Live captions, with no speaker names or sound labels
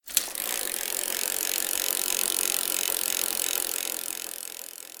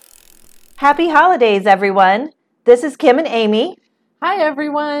Happy holidays, everyone. This is Kim and Amy. Hi,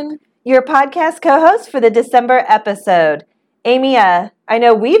 everyone. Your podcast co-hosts for the December episode. Amy, I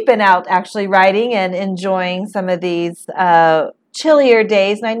know we've been out actually riding and enjoying some of these chillier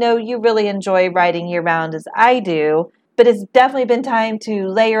days, and I know you really enjoy riding year-round as I do, but it's definitely been time to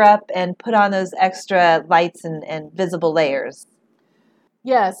layer up and put on those extra lights and visible layers.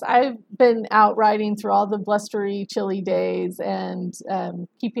 Yes, I've been out riding through all the blustery, chilly days and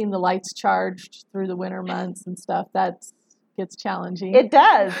keeping the lights charged through the winter months and stuff. That gets challenging. It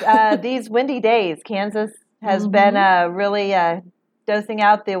does. These windy days, Kansas has been really dosing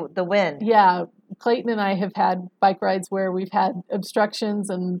out the wind. Yeah, Clayton and I have had bike rides where we've had obstructions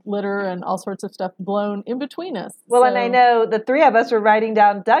and litter and all sorts of stuff blown in between us. Well, and I know the three of us were riding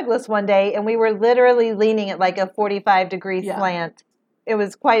down Douglas one day, and we were literally leaning at like a 45-degree slant. It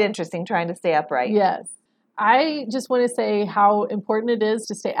was quite interesting trying to stay upright. Yes. I just want to say how important it is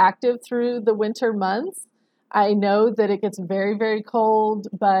to stay active through the winter months. I know that it gets very, very cold,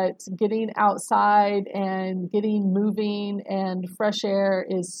 but getting outside and getting moving and fresh air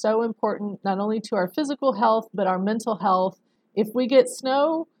is so important, not only to our physical health, but our mental health. If we get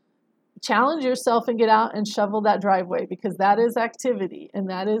snow, challenge yourself and get out and shovel that driveway, because that is activity and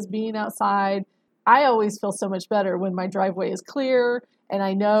that is being outside. I always feel so much better when my driveway is clear and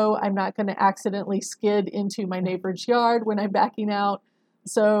I know I'm not going to accidentally skid into my neighbor's yard when I'm backing out.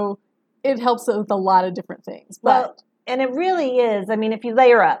 So it helps with a lot of different things. And it really is. I mean, if you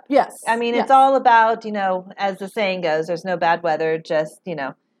layer up. Yes. I mean, it's all about, as the saying goes, there's no bad weather, just,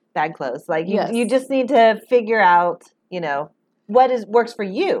 bad clothes. Like you just need to figure out, what works for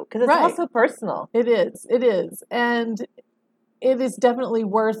you, because it's also personal. It is. And it is definitely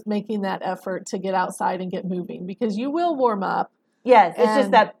worth making that effort to get outside and get moving, because you will warm up. Yes, it's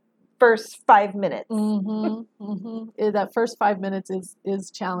just that first 5 minutes. That first 5 minutes is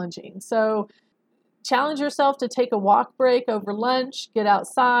challenging. So challenge yourself to take a walk break over lunch, get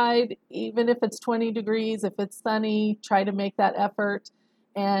outside, even if it's 20 degrees, if it's sunny, try to make that effort.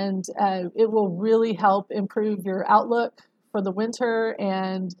 And it will really help improve your outlook for the winter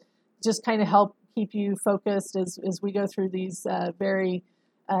and just kind of help keep you focused as we go through these very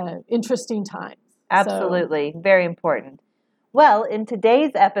interesting times. Absolutely. Very important. Well, in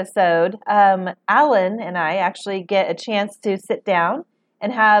today's episode, Alan and I actually get a chance to sit down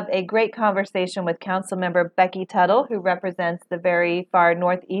and have a great conversation with Councilmember Becky Tuttle, who represents the very far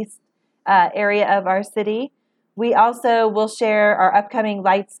northeast area of our city. We also will share our upcoming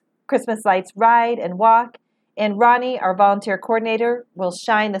Christmas lights ride and walk. And Ronnie, our volunteer coordinator, will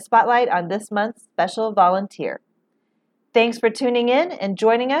shine the spotlight on this month's special volunteer. Thanks for tuning in and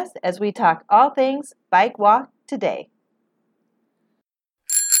joining us as we talk all things Bike Walk Today.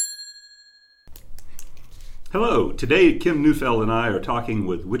 Hello. Today, Kim Neufeld and I are talking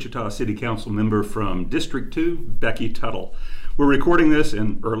with Wichita City Council member from District 2, Becky Tuttle. We're recording this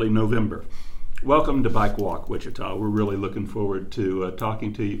in early November. Welcome to Bike Walk Wichita. We're really looking forward to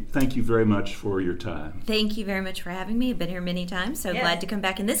talking to you. Thank you very much for your time. Thank you very much for having me. I've been here many times, so glad to come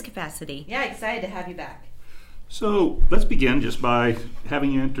back in this capacity. Yeah, excited to have you back. So let's begin just by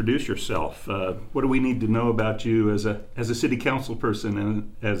having you introduce yourself. What do we need to know about you as a city council person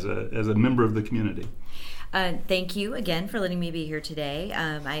and as a member of the community? Thank you again for letting me be here today.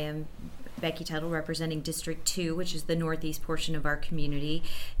 I am Becky Tuttle, representing District 2, which is the northeast portion of our community.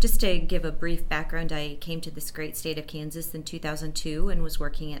 Just to give a brief background, I came to this great state of Kansas in 2002 and was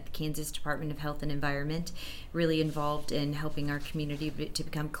working at the Kansas Department of Health and Environment, really involved in helping our community to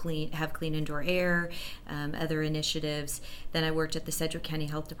become clean, have clean indoor air, other initiatives. Then I worked at the Sedgwick County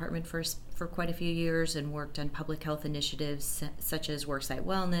Health Department for quite a few years and worked on public health initiatives such as worksite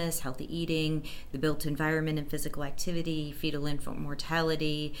wellness, healthy eating, the built environment and physical activity, fetal infant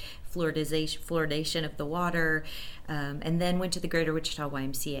mortality, fluoridation of the water, and then went to the Greater Wichita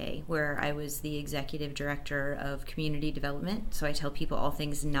YMCA, where I was the executive director of community development. So I tell people all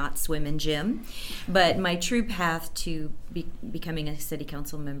things not swim and gym. But my true path to becoming a city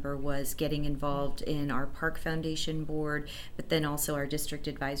council member was getting involved in our Park Foundation board, but then also our district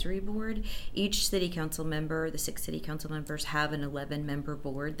advisory board. Each city council member, the 6 city council members, have an 11-member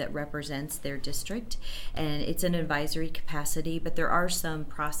board that represents their district, and it's an advisory capacity, but there are some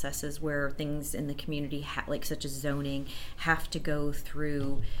processes where things in the community, like such as zoning, have to go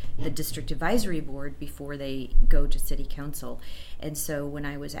through the district advisory board before they go to city council. And so when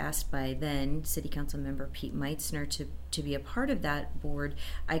I was asked by then city council member Pete Meitzner to be a part of that board,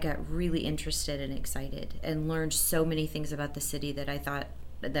 I got really interested and excited and learned so many things about the city that I thought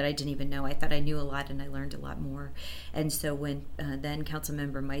that I didn't even know. I thought I knew a lot, and I learned a lot more. And so when then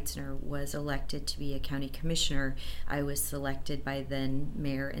Councilmember Meitzner was elected to be a county commissioner, I was selected by then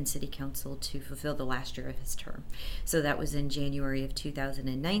Mayor and City Council to fulfill the last year of his term. So that was in January of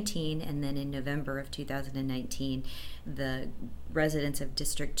 2019, and then in November of 2019, the residents of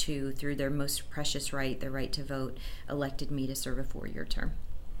District 2, through their most precious right, their right to vote, elected me to serve a 4-year term.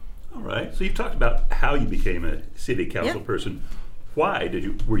 All right. So you've talked about how you became a city council Yep. person. Why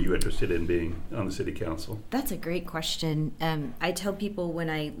were you interested in being on the city council? That's a great question. I tell people when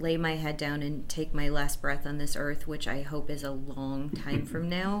I lay my head down and take my last breath on this earth, which I hope is a long time from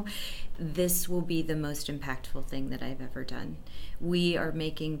now, this will be the most impactful thing that I've ever done. We are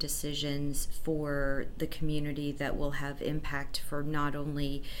making decisions for the community that will have impact for not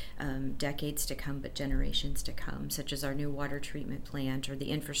only decades to come, but generations to come, such as our new water treatment plant or the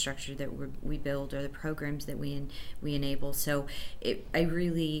infrastructure that we build or the programs that we enable. So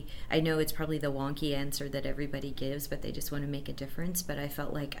I know it's probably the wonky answer that everybody gives, but they just want to make a difference. But I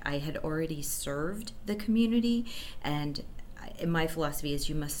felt like I had already served the community, and my philosophy is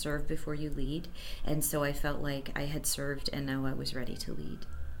you must serve before you lead. And so I felt like I had served, and now I was ready to lead.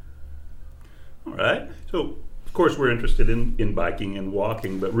 All right. So, of course, we're interested in biking and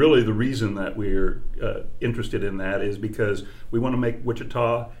walking, but really the reason that we're interested in that is because we want to make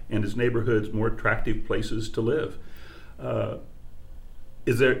Wichita and its neighborhoods more attractive places to live.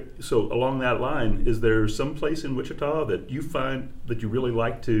 So along that line, is there some place in Wichita that you find that you really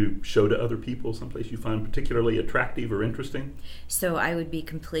like to show to other people, someplace you find particularly attractive or interesting? So I would be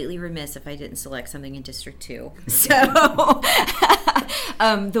completely remiss if I didn't select something in District 2. So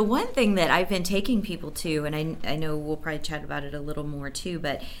the one thing that I've been taking people to, and I know we'll probably chat about it a little more too,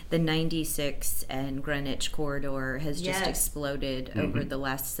 but the 96 and Greenwich corridor has just exploded over the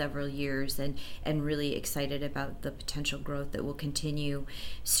last several years, and really excited about the potential growth that will continue.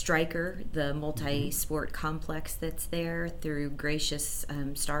 Stryker, the multi-sport complex that's there, through gracious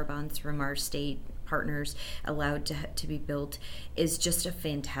star bonds from our state partners allowed to be built, is just a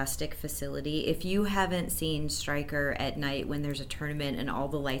fantastic facility. If you haven't seen Stryker at night when there's a tournament and all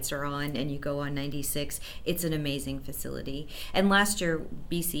the lights are on and you go on 96, it's an amazing facility. And last year,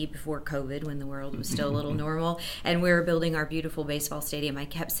 BC, before COVID, when the world was still a little normal, and we were building our beautiful baseball stadium, I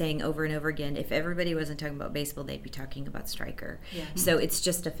kept saying over and over again, if everybody wasn't talking about baseball, they'd be talking about Stryker. Yeah. So it's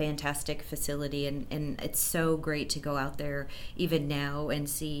just a fantastic facility, and it's so great to go out there even now and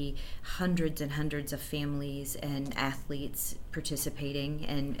see hundreds and hundreds of families and athletes participating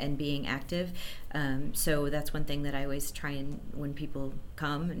and being active. So that's one thing that I always try, and when people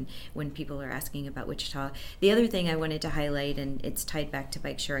come and when people are asking about Wichita. The other thing I wanted to highlight, and it's tied back to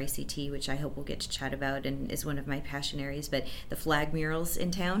Bike Share ICT, which I hope we'll get to chat about and is one of my passion areas, but the flag murals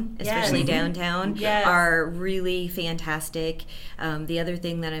in town, especially downtown, are really fantastic. The other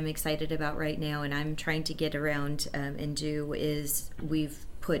thing that I'm excited about right now, and I'm trying to get around and do, is we've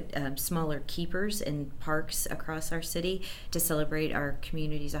put smaller keepers in parks across our city to celebrate our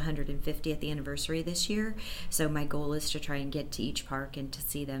community's 150th anniversary this year. So my goal is to try and get to each park and to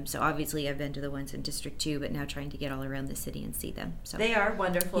see them. So obviously I've been to the ones in District 2, but now trying to get all around the city and see them. So they are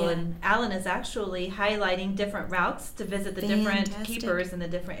wonderful, and Alan is actually highlighting different routes to visit the different keepers in the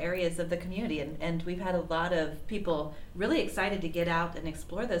different areas of the community, and we've had a lot of people really excited to get out and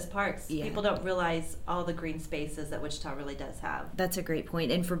explore those parks. People don't realize all the green spaces that Wichita really does have. That's a great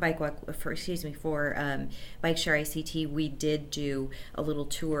point. And for Bike Share ICT, we did do a little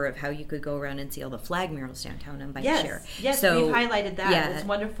tour of how you could go around and see all the flag murals downtown on Bike Share. Yes, so we've highlighted that. It's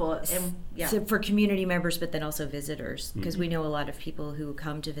wonderful. And, so for community members, but then also visitors, because we know a lot of people who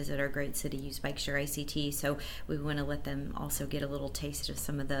come to visit our great city use Bike Share ICT, so we want to let them also get a little taste of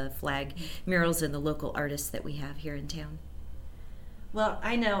some of the flag murals and the local artists that we have here in town. Well,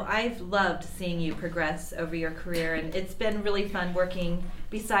 I know I've loved seeing you progress over your career, and it's been really fun working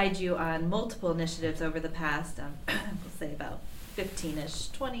beside you on multiple initiatives over the past, we'll say about 15-ish,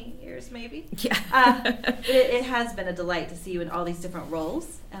 20 years maybe. It has been a delight to see you in all these different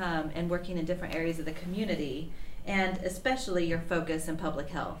roles and working in different areas of the community, and especially your focus in public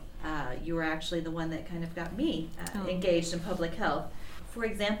health. You were actually the one that kind of got me engaged in public health. For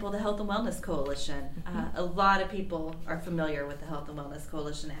example, the Health and Wellness Coalition. A lot of people are familiar with the Health and Wellness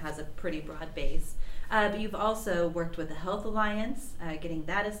Coalition. It has a pretty broad base. But you've also worked with the Health Alliance, getting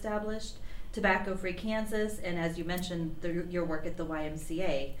that established, Tobacco Free Kansas, and as you mentioned, your work at the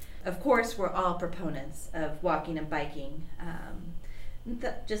YMCA. Of course, we're all proponents of walking and biking.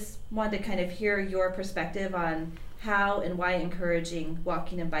 Just wanted to kind of hear your perspective on how and why encouraging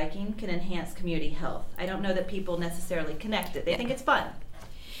walking and biking can enhance community health. I don't know that people necessarily connect it. They think it's fun.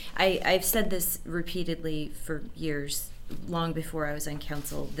 I've said this repeatedly for years. long before I was on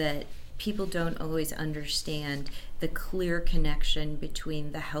council, that people don't always understand the clear connection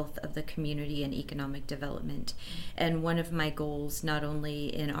between the health of the community and economic development. And one of my goals, not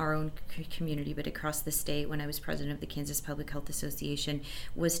only in our own community but across the state when I was president of the Kansas Public Health Association,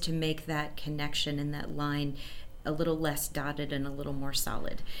 was to make that connection and that line a little less dotted and a little more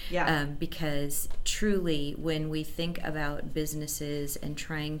solid. Yeah. Because truly, when we think about businesses and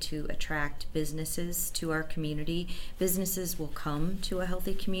trying to attract businesses to our community, businesses will come to a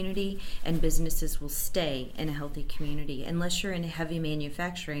healthy community and businesses will stay in a healthy community. Unless you're in heavy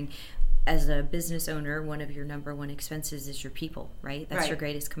manufacturing, as a business owner, one of your number one expenses is your people, right? That's your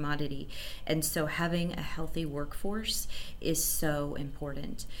greatest commodity. And so having a healthy workforce is so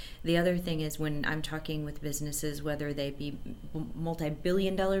important. The other thing is, when I'm talking with businesses, whether they be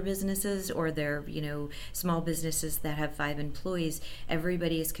multi-billion-dollar businesses or they're, small businesses that have 5 employees,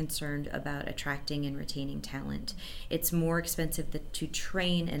 everybody is concerned about attracting and retaining talent. It's more expensive to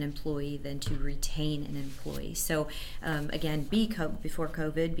train an employee than to retain an employee. So again, before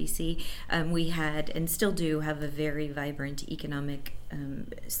COVID, BC, we had and still do have a very vibrant economic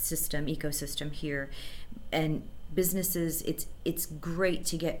ecosystem here, and businesses, it's great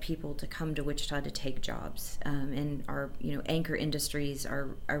to get people to come to Wichita to take jobs, and our anchor industries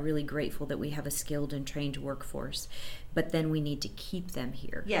are really grateful that we have a skilled and trained workforce, but then we need to keep them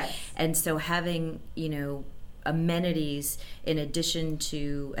here. Yes. And so having amenities in addition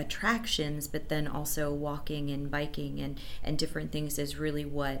to attractions, but then also walking and biking and different things is really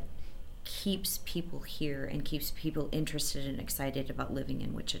what keeps people here and keeps people interested and excited about living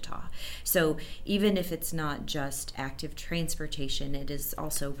in Wichita. So even if it's not just active transportation, it is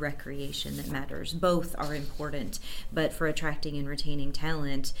also recreation that matters. Both are important, but for attracting and retaining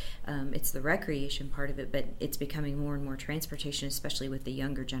talent, it's the recreation part of it, but it's becoming more and more transportation, especially with the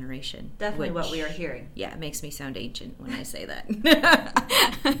younger generation. Definitely what we are hearing. Yeah, it makes me sound ancient when I say that.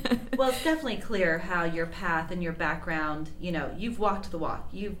 Well, it's definitely clear how your path and your background, you've walked the walk.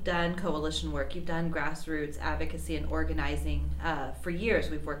 You've done coalition work. You've done grassroots advocacy and organizing. For years,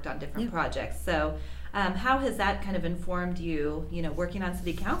 we've worked on different projects. So how has that kind of informed you, working on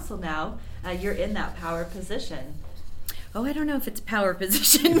city council now? You're in that power position. Oh, I don't know if it's a power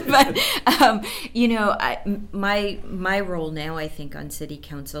position, but my role now, I think, on city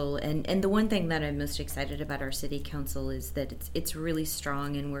council, and the one thing that I'm most excited about our city council is that it's really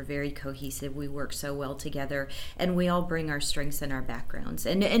strong and we're very cohesive. We work so well together, and we all bring our strengths and our backgrounds,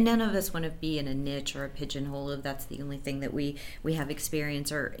 and none of us want to be in a niche or a pigeonhole if that's the only thing that we have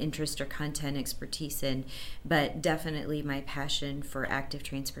experience or interest or content expertise in. But definitely my passion for active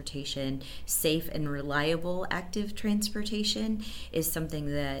transportation, safe and reliable active transportation, is something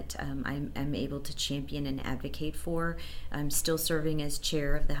that I'm able to champion and advocate for. I'm still serving as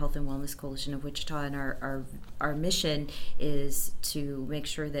chair of the Health and Wellness Coalition of Wichita, and our mission is to make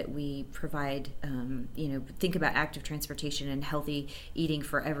sure that we provide, think about active transportation and healthy eating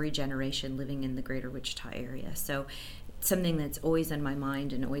for every generation living in the greater Wichita area. So something that's always on my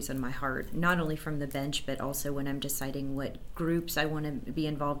mind and always on my heart, not only from the bench, but also when I'm deciding what groups I want to be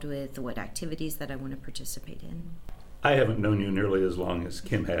involved with, what activities that I want to participate in. I haven't known you nearly as long as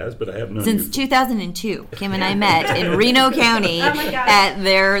Kim has, but I have known since you 2002. Kim and I met in Reno County at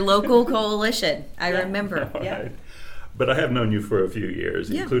their local coalition. I remember. Right. But I have known you for a few years,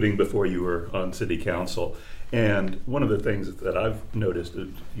 including before you were on city council. And one of the things that I've noticed is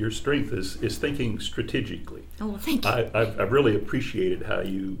your strength is thinking strategically. Oh, well, thank you. I've really appreciated how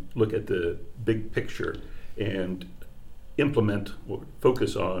you look at the big picture and implement or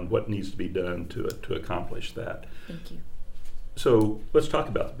focus on what needs to be done to accomplish that. Thank you. So let's talk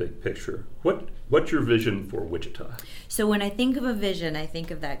about the big picture. What's your vision for Wichita? So when I think of a vision, I think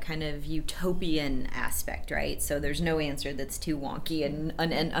of that kind of utopian aspect, right? So there's no answer that's too wonky and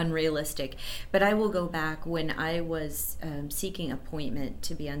unrealistic. But I will go back when I was seeking appointment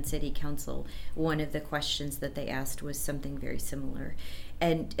to be on city council. One of the questions that they asked was something very similar.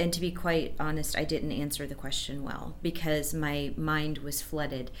 And to be quite honest, I didn't answer the question well because my mind was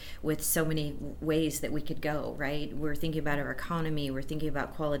flooded with so many ways that we could go, right? We're thinking about our economy, we're thinking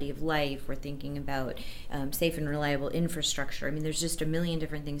about quality of life, we're thinking about safe and reliable infrastructure. I mean, there's just a million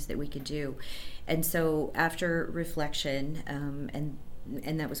different things that we could do. And so after reflection,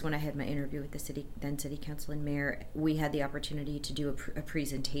 and that was when I had my interview with the then city council and mayor, we had the opportunity to do a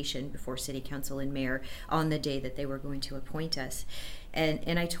presentation before city council and mayor on the day that they were going to appoint us.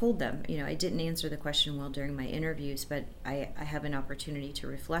 And I told them, I didn't answer the question well during my interviews, but I have an opportunity to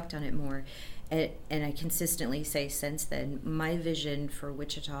reflect on it more. And I consistently say since then, my vision for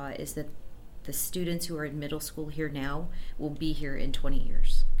Wichita is that the students who are in middle school here now will be here in 20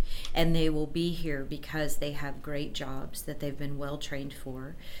 years. And they will be here because they have great jobs that they've been well trained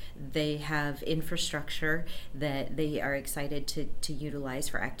for. They have infrastructure that they are excited to utilize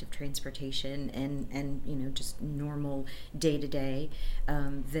for active transportation and just normal day-to-day.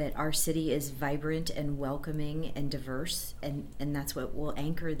 That our city is vibrant and welcoming and diverse, and that's what will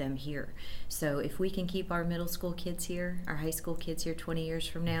anchor them here. So if we can keep our middle school kids here, our high school kids here 20 years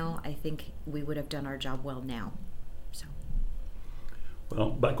from now, I think we would have done our job well now. So. Well,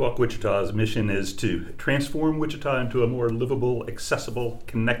 Bike Walk Wichita's mission is to transform Wichita into a more livable, accessible,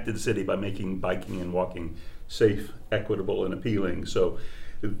 connected city by making biking and walking safe, equitable, and appealing. So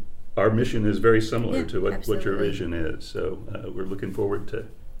our mission is very similar to what your vision is. So we're looking forward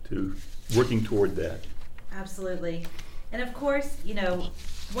to working toward that. Absolutely. And of course,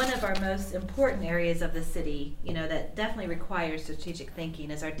 one of our most important areas of the city, that definitely requires strategic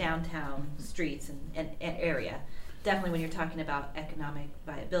thinking is our downtown streets and area. Definitely when you're talking about economic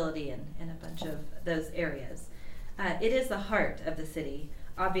viability and a bunch of those areas. It is the heart of the city,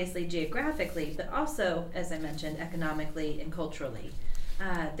 obviously geographically, but also, as I mentioned, economically and culturally.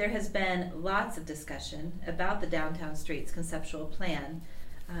 There has been lots of discussion about the downtown streets conceptual plan.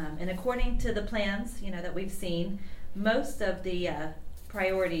 And according to the plans, that we've seen, most of the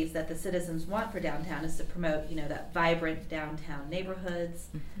priorities that the citizens want for downtown is to promote, that vibrant downtown neighborhoods.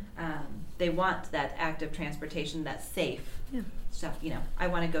 They want that active transportation that's safe stuff. I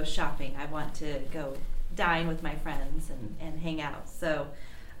want to go shopping. I want to go dine with my friends and hang out. So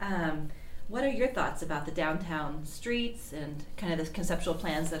what are your thoughts about the downtown streets and kind of the conceptual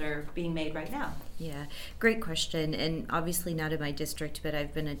plans that are being made right now? Yeah, great question. And obviously not in my district, but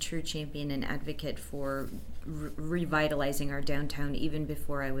I've been a true champion and advocate for revitalizing our downtown even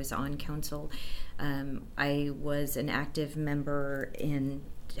before I was on council. I was an active member in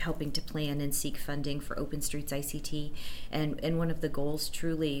helping to plan and seek funding for Open Streets ICT. And one of the goals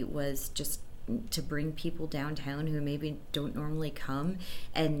truly was just to bring people downtown who maybe don't normally come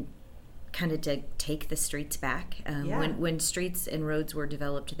and kind of to take the streets back. When streets and roads were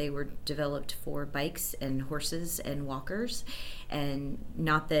developed, they were developed for bikes and horses and walkers, and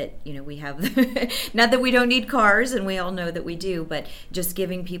not that we have not that we don't need cars, and we all know that we do, but just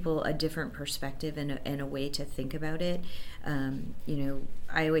giving people a different perspective and a way to think about it.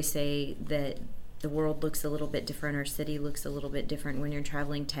 I always say that the world looks a little bit different. Our city looks a little bit different when you're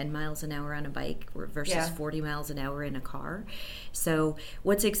traveling 10 miles an hour on a bike versus 40 miles an hour in a car. So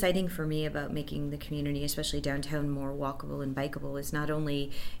what's exciting for me about making the community, especially downtown, more walkable and bikeable is not only,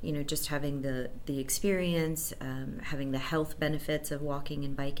 just having the experience, having the health benefits of walking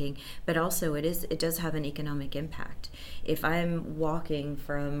and biking, but also it does have an economic impact. If I'm walking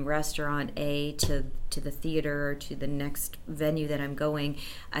from restaurant A to the theater or to the next venue that I'm going,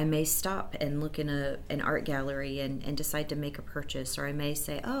 I may stop and look in an art gallery and decide to make a purchase, or I may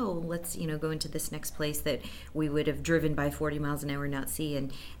say, oh, let's go into this next place that we would have driven by 40 miles an hour not see,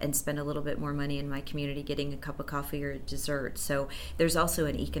 and spend a little bit more money in my community getting a cup of coffee or a dessert. So there's also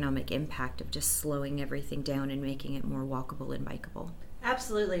an economic impact of just slowing everything down and making it more walkable and bikeable.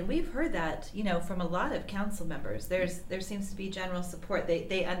 Absolutely. We've heard that, from a lot of council members. There seems to be general support.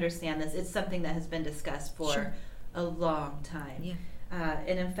 They understand this. It's something that has been discussed for a long time. Yeah.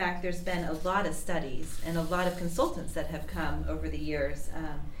 And in fact, there's been a lot of studies and a lot of consultants that have come over the years.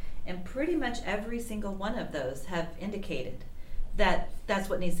 And pretty much every single one of those have indicated that that's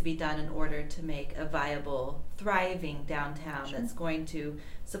what needs to be done in order to make a viable, thriving downtown that's going to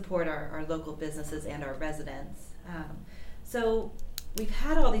support our local businesses and our residents. So we've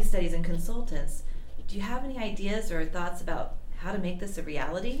had all these studies and consultants. Do you have any ideas or thoughts about how to make this a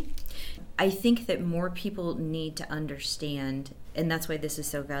reality? I think that more people need to understand, and that's why this is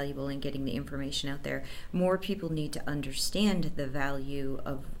so valuable in getting the information out there. More people need to understand the value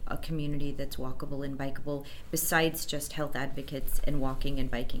of a community that's walkable and bikeable, besides just health advocates and walking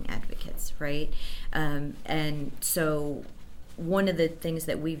and biking advocates, right? And so one of the things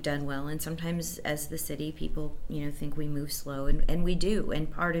that we've done well, and sometimes as the city, people, think we move slow, and we do.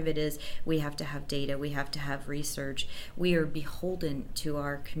 And part of it is we have to have data, we have to have research. We are beholden to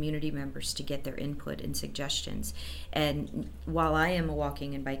our community members to get their input and suggestions. And while I am a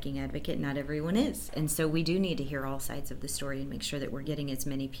walking and biking advocate, not everyone is. And so we do need to hear all sides of the story and make sure that we're getting as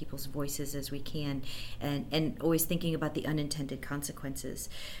many people's voices as we can, and always thinking about the unintended consequences.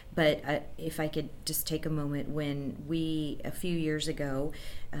 But if I could just take a moment, when a few years ago,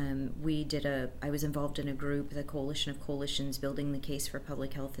 I was involved in a group, the Coalition of Coalitions, building the case for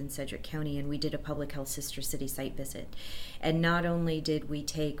public health in Sedgwick County, and we did a public health sister city site visit. And not only did we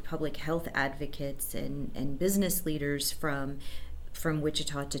take public health advocates and business leaders from from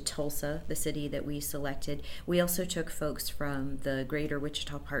Wichita to Tulsa, the city that we selected. We also took folks from the Greater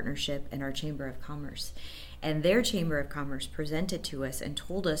Wichita Partnership and our Chamber of Commerce. And their Chamber of Commerce presented to us and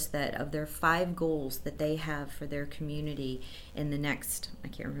told us that of their 5 goals that they have for their community in the next, I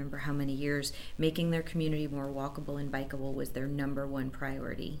can't remember how many years, making their community more walkable and bikeable was their number 1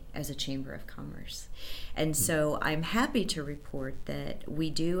 priority as a Chamber of Commerce. And so I'm happy to report that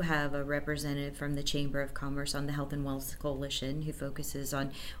we do have a representative from the Chamber of Commerce on the Health and Wellness Coalition who focuses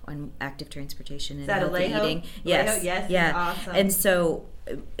on active transportation and healthy eating. Yes, yes, yeah. Awesome. And so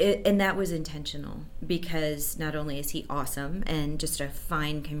and that was intentional because not only is he awesome and just a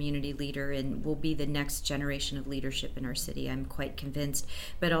fine community leader and will be the next generation of leadership in our city, I'm quite convinced,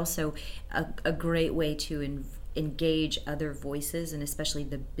 but also a great way to engage other voices and especially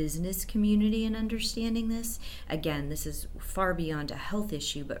the business community in understanding this. Again, this is far beyond a health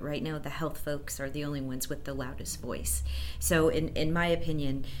issue, but right now the health folks are the only ones with the loudest voice. So in my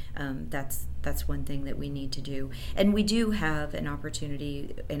opinion, that's one thing that we need to do. And we do have an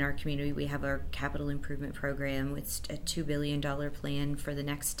opportunity in our community. We have our capital improvement program. It's a $2 billion plan for the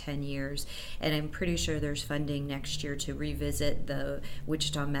next 10 years. And I'm pretty sure there's funding next year to revisit the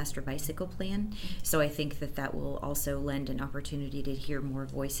Wichita Master Bicycle Plan. So I think that will also lend an opportunity to hear more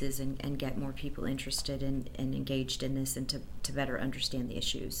voices and get more people interested and engaged in this and to better understand the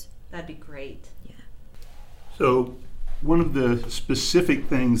issues. That'd be great. Yeah. So one of the specific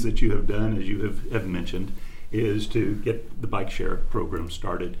things that you have done, as you have mentioned, is to get the bike share program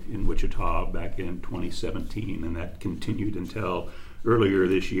started in Wichita back in 2017, and that continued until earlier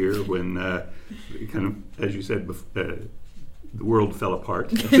this year when kind of, as you said, the world fell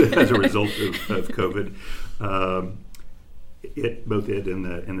apart as a result of COVID. Both it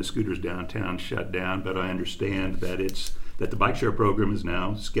and the scooters downtown shut down, but I understand that the bike share program is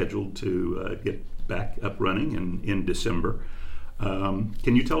now scheduled to get back up running in December. Can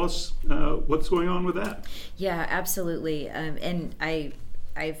you tell us what's going on with that? Yeah, absolutely. And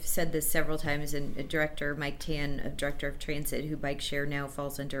I've said this several times, and Director Mike Tan, Director of Transit, who Bike Share now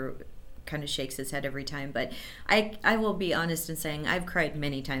falls under, kind of shakes his head every time, but I will be honest in saying I've cried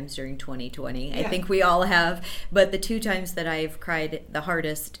many times during 2020. Yeah. I think we all have, but the 2 times that I've cried the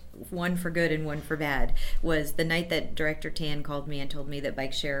hardest, one for good and one for bad, was the night that Director Tan called me and told me that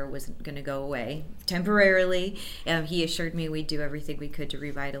Bike Share was going to go away temporarily. He assured me we'd do everything we could to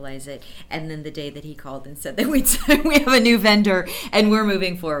revitalize it, and then the day that he called and said that we have a new vendor and we're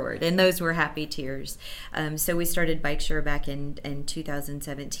moving forward, and those were happy tears. So we started Bike Share back in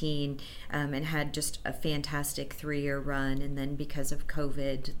 2017 and had just a fantastic 3-year run, and then because of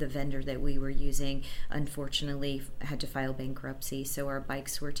COVID, the vendor that we were using unfortunately had to file bankruptcy, so our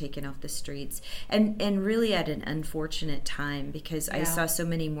bikes were taken off the streets, and really at an unfortunate time, because I saw so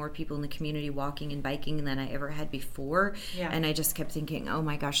many more people in the community walking and biking than I ever had before, and I just kept thinking, oh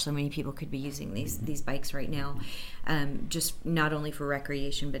my gosh, so many people could be using these bikes right now, just not only for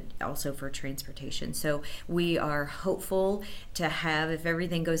recreation but also for transportation. So we are hopeful to have, if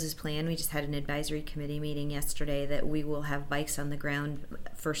everything goes as planned, we just had an advisory committee meeting yesterday, that we will have bikes on the ground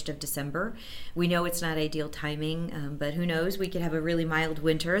 1st of December. We know it's not ideal timing, but who knows, we could have a really mild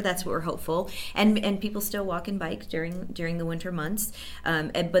winter. That's what we're hopeful, and people still walk and bike during the winter months,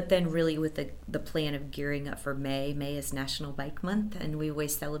 but then really with the plan of gearing up for May is National Bike Month, and we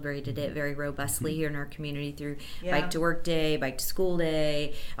always celebrated it very robustly here in our community through Bike to Work Day, Bike to School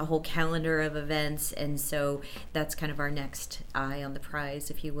Day, a whole calendar of events, and so that's kind of our next eye on the prize,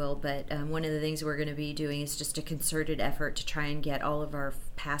 if you will. But one of the things we're going to be doing is just a concerted effort to try and get all of our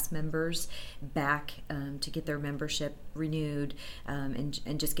past members back, to get their membership renewed, and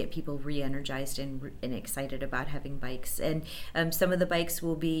just get people re-energized and excited about having bikes. And some of the bikes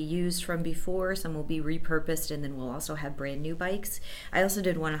will be used from before, some will be repurposed, and then we'll also have brand new bikes. I also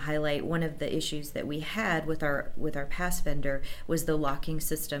did want to highlight one of the issues that we had with our past vendor was the locking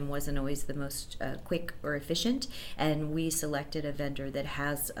system wasn't always the most quick or efficient, and we selected a vendor that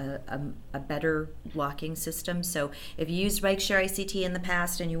has a better locking system. So if you used Bike Share ICT in the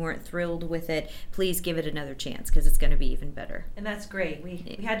past and you weren't thrilled with it, please give it another chance, because it's going to be even better. And that's great.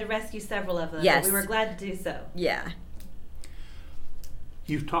 We had to rescue several of them. Yes. But we were glad to do so. Yeah.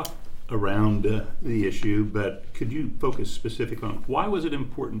 You've talked around the issue, but could you focus specifically on why was it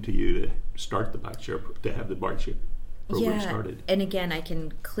important to you to start the bike share, to have the bike share program started? And again, I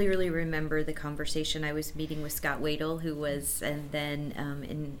can clearly remember the conversation. I was meeting with Scott Wadle, who was, and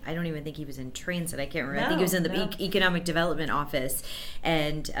then I don't even think he was in transit. I can't remember. I think he was in the economic development office,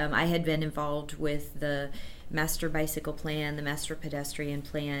 and I had been involved with the master bicycle plan, the master pedestrian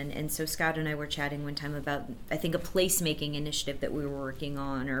plan. And so Scott and I were chatting one time about, I think, a placemaking initiative that we were working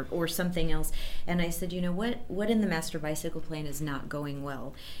on, or something else. And I said, what in the master bicycle plan is not going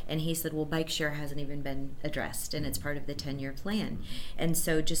well? And he said, well, bike share hasn't even been addressed, and it's part of the 10-year plan. And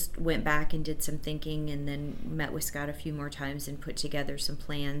so just went back and did some thinking, and then met with Scott a few more times and put together some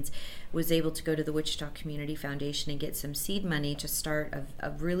plans. Was able to go to the Wichita Community Foundation and get some seed money to start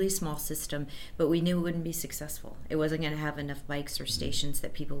a really small system, but we knew it wouldn't be successful. It wasn't going to have enough bikes or stations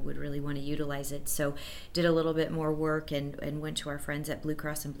that people would really want to utilize it. So did a little bit more work and went to our friends at Blue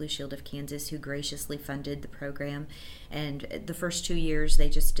Cross and Blue Shield of Kansas, who graciously funded the program. And the first 2 years they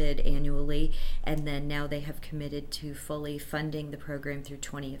just did annually, and then now they have committed to fully funding the program through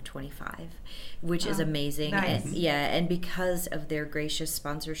 20 of 25, which is amazing. Nice. And because of their gracious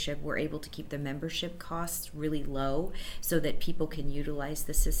sponsorship, we're able to keep the membership costs really low so that people can utilize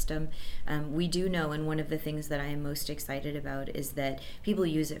the system. We do know, and one of the things that I am most excited about is that people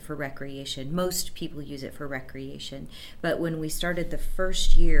use it for recreation. Most people use it for recreation. But when we started the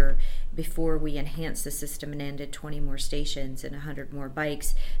first year, before we enhanced the system and added 20 more stations and 100 more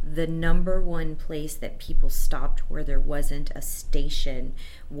bikes, the number one place that people stopped where there wasn't a station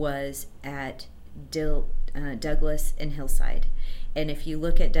was at Douglas and Hillside. And if you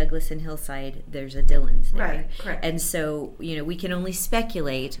look at Douglas and Hillside, there's a Dillon's there. Right, correct. And so, we can only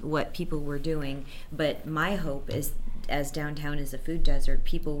speculate what people were doing, but my hope is, as downtown is a food desert,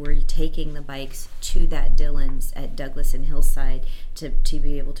 people were taking the bikes to that Dillon's at Douglas and Hillside to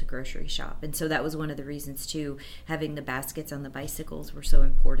be able to grocery shop. And so that was one of the reasons too, having the baskets on the bicycles were so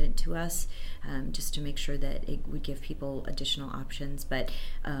important to us, just to make sure that it would give people additional options. But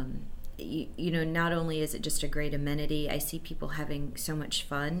not only is it just a great amenity, I see people having so much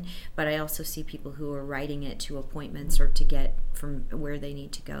fun, but I also see people who are riding it to appointments or to get from where they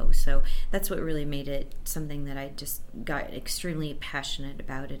need to go. So that's what really made it something that I just got extremely passionate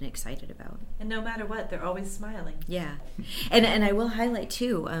about and excited about. And no matter what, they're always smiling. Yeah. And I will highlight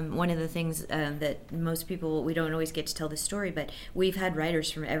too, one of the things that most people, we don't always get to tell the story, but we've had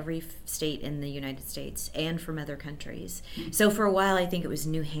riders from every state in the United States and from other countries. So for a while, I think it was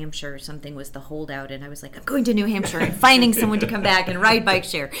New Hampshire or something was the holdout, and I was like, I'm going to New Hampshire and finding someone to come back and ride bike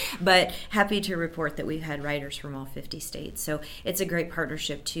share. But happy to report that we've had riders from all 50 states. So it's a great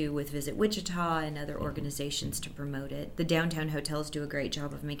partnership too with Visit Wichita and other organizations to promote it. The downtown hotels do a great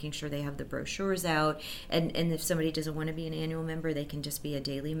job of making sure they have the brochures out, and if somebody doesn't want to be an annual member, they can just be a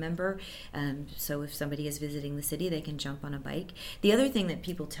daily member. So if somebody is visiting the city, they can jump on a bike. The other thing that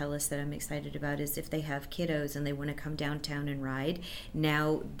people tell us that I'm excited about is if they have kiddos and they want to come downtown and ride,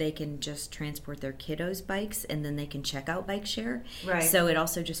 now they can just transport their kiddos' bikes and then they can check out bike share. Right. So it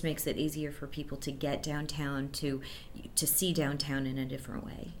also just makes it easier for people to get downtown, to see downtown in a different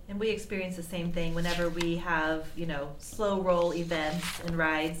way. And we experience the same thing whenever we have, slow roll events and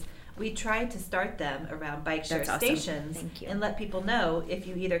rides. We try to start them around bike share That's awesome. stations. Thank you. And let people know if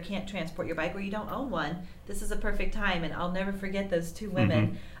you either can't transport your bike or you don't own one, this is a perfect time. And I'll never forget those two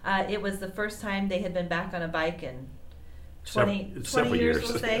women. It was the first time they had been back on a bike in 20 years,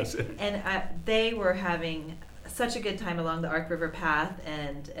 we'll say. And they were having such a good time along the Ark River path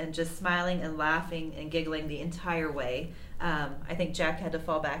and just smiling and laughing and giggling the entire way. I think Jack had to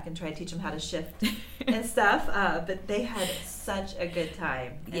fall back and try to teach them how to shift and stuff, but they had such a good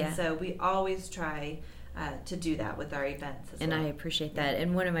time. And so we always try to do that with our events as and well. I appreciate that.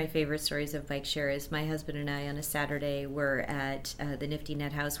 And one of my favorite stories of bike share is my husband and I on a Saturday were at the Nifty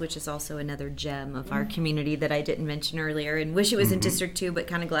Net House, which is also another gem of our community that I didn't mention earlier, and wish it was in District 2, but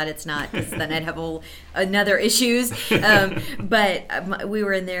kind of glad it's not, because then I'd have another issues. But we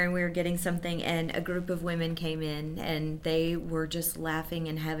were in there and we were getting something, and a group of women came in and they were just laughing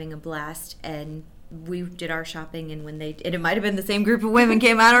and having a blast, and we did our shopping, and it might have been the same group of women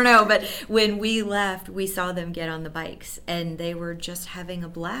came, I don't know, but when we left, we saw them get on the bikes, and they were just having a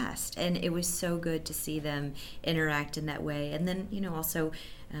blast, and it was so good to see them interact in that way. And then, also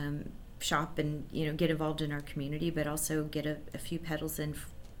shop and, get involved in our community, but also get a few pedals in,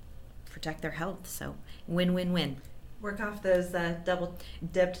 protect their health. So win-win-win. Work off those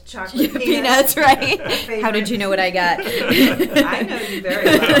double-dipped chocolate Peanuts, right? How did you know what I got? I know you very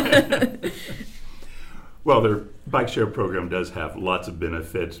well. Well, their bike share program does have lots of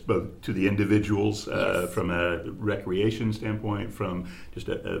benefits, both to the individuals from a recreation standpoint, from just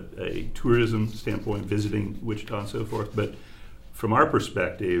a tourism standpoint, visiting Wichita and so forth. But from our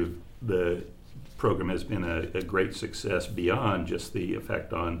perspective, the program has been a great success beyond just the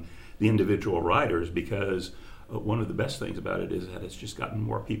effect on the individual riders, because one of the best things about it is that it's just gotten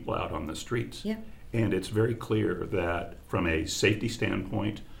more people out on the streets. Yeah. And it's very clear that from a safety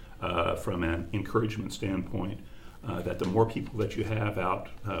standpoint, from an encouragement standpoint, that the more people that you have out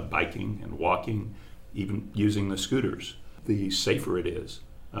biking and walking, even using the scooters, the safer it is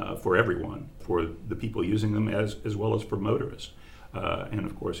for everyone, for the people using them as well as for motorists. And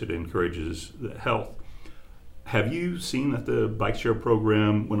of course, it encourages the health. Have you seen that the bike share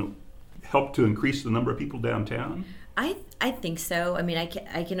program helped to increase the number of people downtown? I think so. I mean, I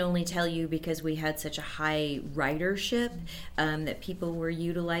can only tell you because we had such a high ridership that people were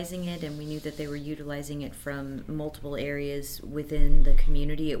utilizing it, and we knew that they were utilizing it from multiple areas within the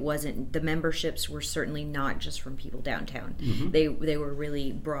community. It wasn't, the memberships were certainly not just from people downtown. Mm-hmm. They were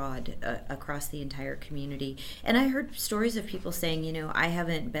really broad across the entire community. And I heard stories of people saying, you know, I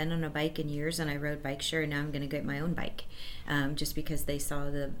haven't been on a bike in years and I rode bike share, and now I'm going to get my own bike. Just because they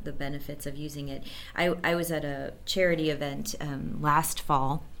saw the benefits of using it. I was at a charity event last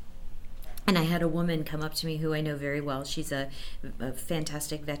fall, and I had a woman come up to me who I know very well. She's a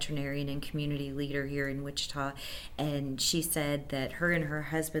fantastic veterinarian and community leader here in Wichita, and she said that her and her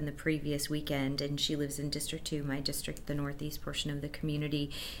husband the previous weekend, and she lives in District 2, my district, the northeast portion of the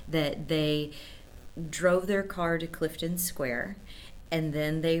community, that they drove their car to Clifton Square, and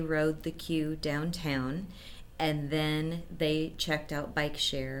then they rode the queue downtown, and then they checked out bike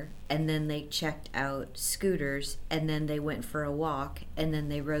share, and then they checked out scooters, and then they went for a walk, and then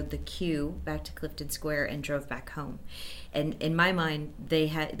they rode the queue back to Clifton Square and drove back home. And in my mind, they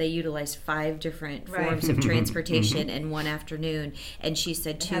utilized 5 different forms of transportation in one afternoon, and she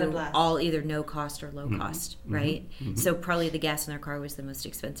said too, all either no cost or low cost, right? So probably the gas in their car was the most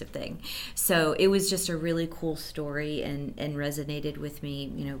expensive thing. So it was just a really cool story, and resonated with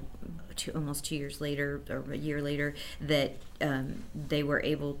me, you know, almost 2 years later, or a year later, that they were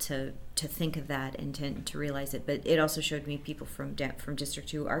able to think of that and to realize it. But it also showed me people from District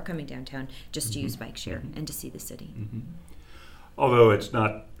 2 are coming downtown just to use bike share and to see the city. Although it's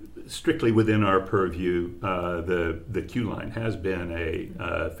not strictly within our purview, the queue line has been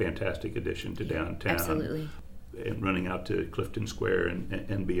a fantastic addition to downtown. Absolutely. And running out to Clifton Square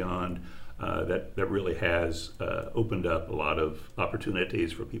and beyond, that really has opened up a lot of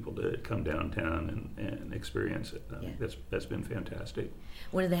opportunities for people to come downtown and experience it. That's been fantastic.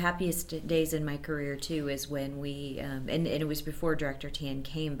 One of the happiest days in my career too is when we, and it was before Director Tan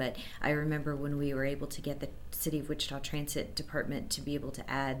came, but I remember when we were able to get the City of Wichita Transit Department to be able to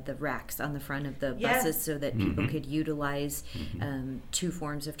add the racks on the front of the buses so that people could utilize 2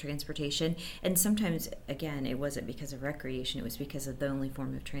 forms of transportation. And sometimes, again, it wasn't because of recreation, it was because of the only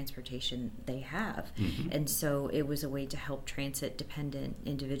form of transportation they have. And so it was a way to help transit-dependent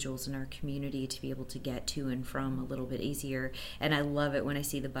individuals in our community to be able to get to and from a little bit easier. And I love it when I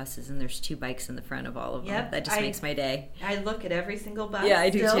see the buses and there's 2 bikes in the front of all of them. That just makes my day. I look at every single bus. Yeah, I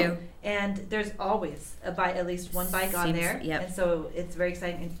do too. And there's always at least one bike on there. And so it's very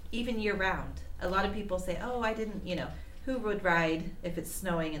exciting. And even year round, a lot of people say, oh, I didn't, who would ride if it's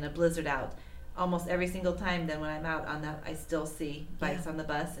snowing and a blizzard out? Almost every single time then when I'm out on that, I still see bikes on the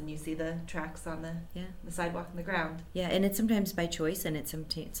bus, and you see the tracks on the sidewalk and the ground. Yeah, and it's sometimes by choice, and it's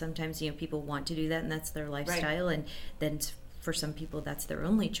sometimes people want to do that, and that's their lifestyle, and then for some people that's their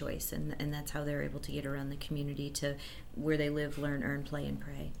only choice, and that's how they're able to get around the community to where they live, learn, earn, play, and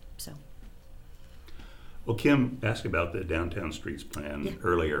pray. So. Well, Kim asked about the Downtown Streets Plan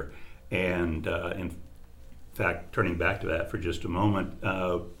earlier, and in fact, turning back to that for just a moment,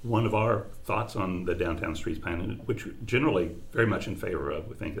 one of our thoughts on the Downtown Streets Plan, which we're generally very much in favor of,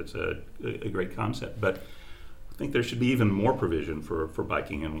 we think it's a great concept, but I think there should be even more provision for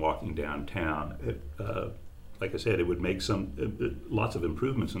biking and walking downtown. Like I said, it would make lots of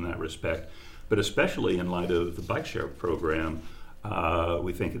improvements in that respect, but especially in light of the bike share program,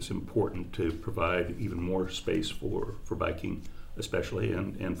 we think it's important to provide even more space for biking, especially,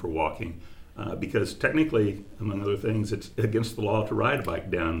 and for walking. Because technically, among other things, it's against the law to ride a bike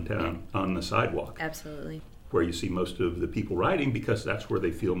downtown on the sidewalk. Absolutely. Where you see most of the people riding, because that's where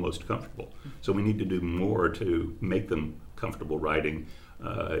they feel most comfortable. So we need to do more to make them comfortable riding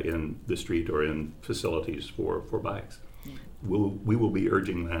in the street or in facilities for bikes. Yeah. We will be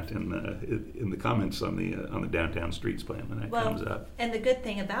urging that in the comments on the Downtown Streets Plan when that comes up. And the good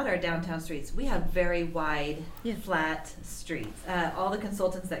thing about our downtown streets, we have very wide, flat streets. All the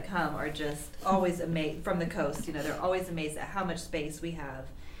consultants that come are just always amazed from the coast. They're always amazed at how much space we have.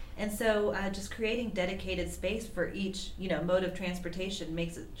 And so just creating dedicated space for each mode of transportation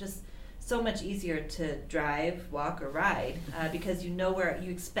makes it just so much easier to drive, walk, or ride because where you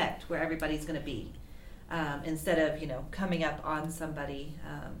expect where everybody's going to be. Instead of coming up on somebody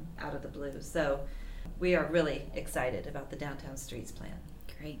out of the blue. So we are really excited about the Downtown Streets Plan.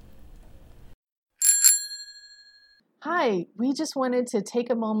 Great. Hi, we just wanted to take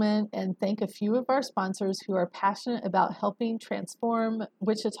a moment and thank a few of our sponsors who are passionate about helping transform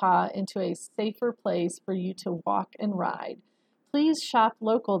Wichita into a safer place for you to walk and ride. Please shop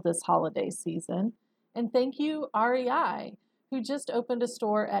local this holiday season. And thank you, REI, who just opened a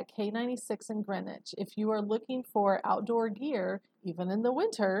store at K96 in Greenwich. If you are looking for outdoor gear, even in the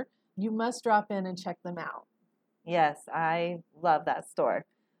winter, you must drop in and check them out. Yes, I love that store.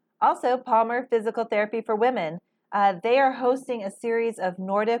 Also, Palmer Physical Therapy for Women. They are hosting a series of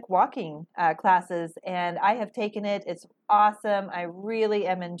Nordic walking classes, and I have taken it. It's awesome. I really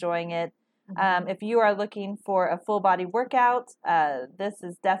am enjoying it. If you are looking for a full body workout, this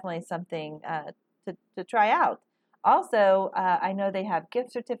is definitely something to try out. Also, I know they have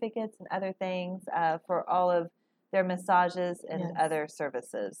gift certificates and other things for all of their massages and other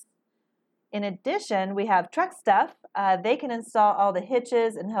services. In addition, we have Truck Stuff. They can install all the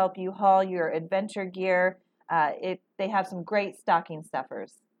hitches and help you haul your adventure gear. They have some great stocking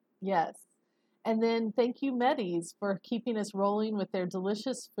stuffers. Yes. And then thank you, Medis, for keeping us rolling with their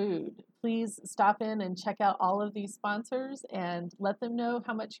delicious food. Please stop in and check out all of these sponsors and let them know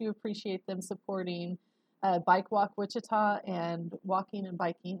how much you appreciate them supporting Bike Walk Wichita and walking and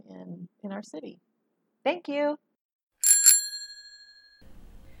biking in our city. Thank you.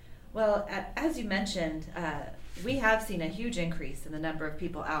 Well, as you mentioned, we have seen a huge increase in the number of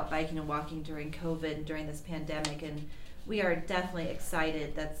people out biking and walking during COVID and during this pandemic, and we are definitely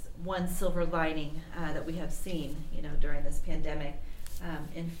excited. That's one silver lining that we have seen, during this pandemic.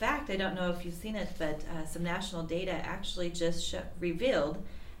 In fact, I don't know if you've seen it, but some national data actually just revealed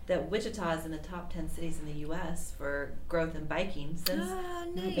that Wichita is in the top 10 cities in the U.S. for growth in biking since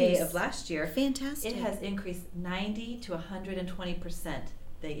May of last year. Fantastic. It has increased 90 to 120%.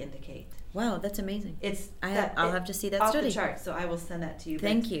 They indicate. Wow, that's amazing. I'll have to see that off study. The chart, so I will send that to you.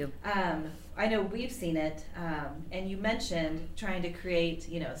 Thank you. I know we've seen it, and you mentioned trying to create,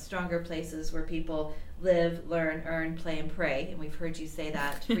 stronger places where people live, learn, earn, play, and pray. And we've heard you say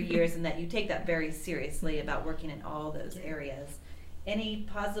that for years, and that you take that very seriously about working in all those areas. Any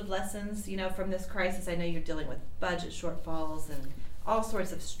positive lessons, from this crisis? I know you're dealing with budget shortfalls and all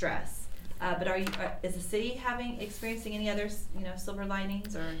sorts of stress. But is the city experiencing any other, silver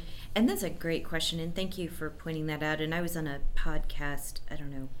linings or? And that's a great question, and thank you for pointing that out. And I was on a podcast, I don't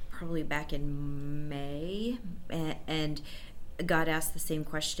know, probably back in May, and got asked the same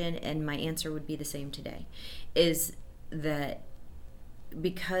question, and my answer would be the same today, is that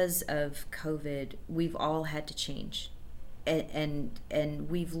because of COVID, we've all had to change. And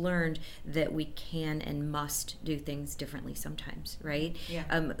we've learned that we can and must do things differently sometimes, right? Yeah.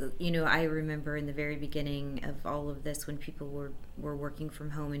 I remember in the very beginning of all of this when people were working from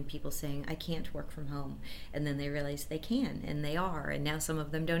home and people saying, I can't work from home. And then they realized they can, and they are. And now some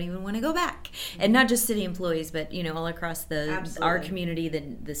of them don't even want to go back. Mm-hmm. And not just city employees, but, all across our community,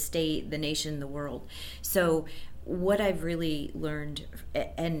 the state, the nation, the world. So what I've really learned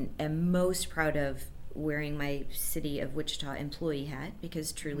and am most proud of wearing my City of Wichita employee hat,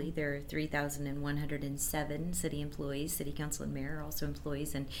 because truly there are 3,107 city employees. City council and mayor are also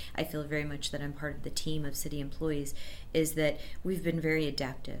employees, and I feel very much that I'm part of the team of city employees, is that we've been very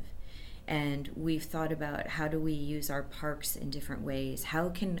adaptive. And we've thought about how do we use our parks in different ways? How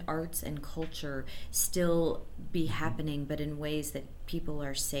can arts and culture still be happening, but in ways that people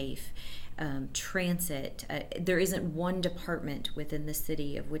are safe? Transit. There isn't one department within the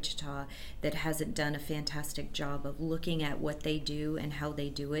city of Wichita that hasn't done a fantastic job of looking at what they do and how they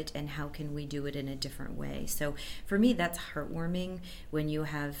do it and how can we do it in a different way. So for me, that's heartwarming when you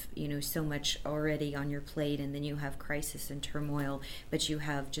have, so much already on your plate, and then you have crisis and turmoil, but you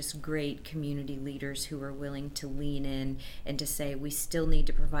have just great community leaders who are willing to lean in and to say we still need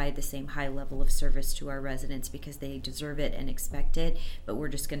to provide the same high level of service to our residents because they deserve it and expect it, but we're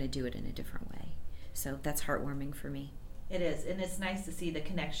just going to do it in a different way. So that's heartwarming for me. It is, and it's nice to see the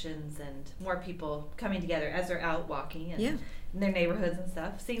connections and more people coming together as they're out walking and in their neighborhoods and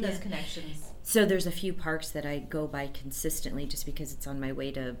stuff, seeing those connections. So there's a few parks that I go by consistently just because it's on my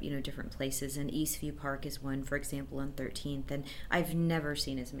way to, different places, and Eastview Park is one, for example, on 13th, and I've never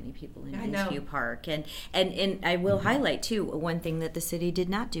seen as many people in Eastview Park. And I will highlight, too, one thing that the city did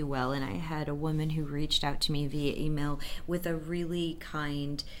not do well, and I had a woman who reached out to me via email with a really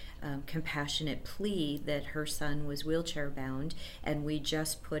kind compassionate plea that her son was wheelchair bound, and we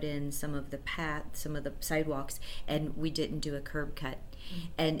just put in some of the sidewalks, and we didn't do a curb cut.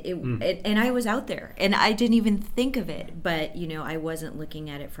 And and I was out there, and I didn't even think of it, but I wasn't looking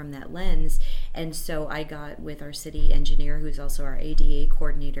at it from that lens. And so I got with our city engineer, who's also our ADA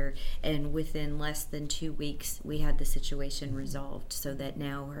coordinator, and within less than 2 weeks we had the situation resolved, so that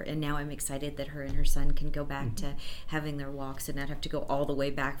now I'm excited that her and her son can go back to having their walks and not have to go all the way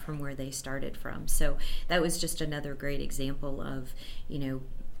back from where they started from. So that was just another great example of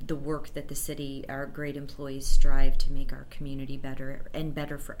the work that the city, our great employees, strive to make our community better and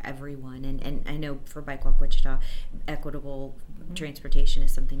better for everyone. And I know for Bike Walk Wichita, equitable transportation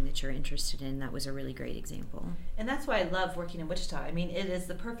is something that you're interested in. That was a really great example. And that's why I love working in Wichita. I mean, it is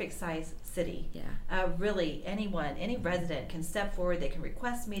the perfect size city. Yeah. Really, any resident can step forward. They can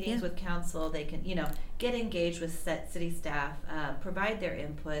request meetings with council. They can, get engaged with city staff, provide their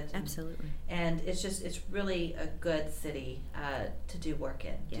input. Absolutely. And it's really a good city to do work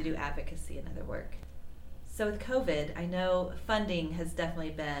in, to do advocacy and other work. So with COVID, I know funding has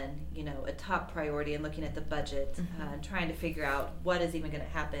definitely been, a top priority in looking at the budget and trying to figure out what is even going to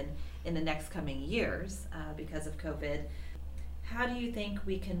happen in the next coming years because of COVID. How do you think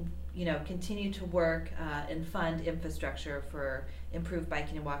we can, continue to work and fund infrastructure for improved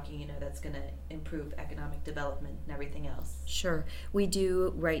biking and walking, that's going to improve economic development and everything else? Sure. We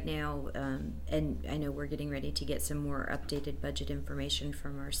do right now, and I know we're getting ready to get some more updated budget information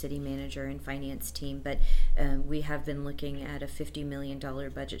from our city manager and finance team, but we have been looking at a $50 million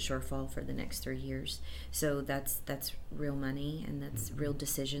budget shortfall for the next 3 years. So that's real money, and that's real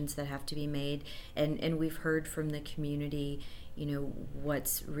decisions that have to be made. And we've heard from the community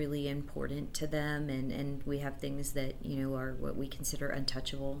what's really important to them, and we have things that are what we consider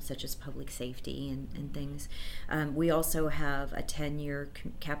untouchable, such as public safety and things. We also have a 10-year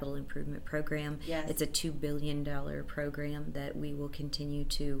capital improvement program. Yes. It's a $2 billion program that we will continue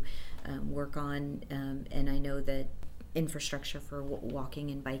to work on, and I know that infrastructure for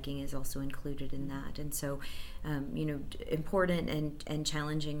walking and biking is also included in that. And so important and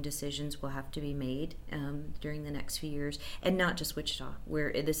challenging decisions will have to be made during the next few years, and not just Wichita,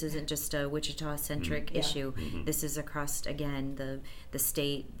 where this isn't just a Wichita-centric issue. This is across, again, the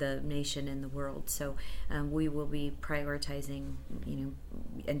state, the nation, and the world. So we will be prioritizing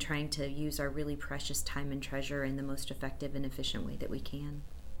and trying to use our really precious time and treasure in the most effective and efficient way that we can.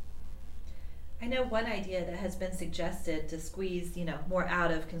 I know one idea that has been suggested to squeeze, more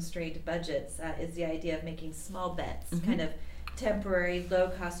out of constrained budgets is the idea of making small bets, kind of temporary,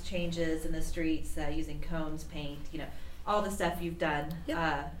 low-cost changes in the streets using cones, paint, all the stuff you've done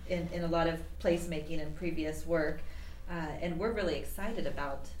in a lot of placemaking and previous work. And we're really excited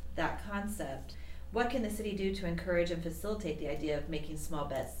about that concept. What can the city do to encourage and facilitate the idea of making small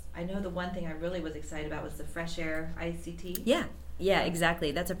bets? I know the one thing I really was excited about was the Fresh Air ICT. Yeah,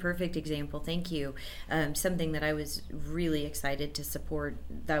 exactly. That's a perfect example. Thank you. Something that I was really excited to support.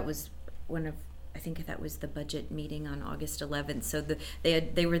 That was I think that was the budget meeting on August 11th. So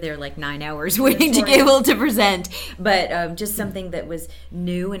they were there like 9 hours waiting to be able to present. But just something that was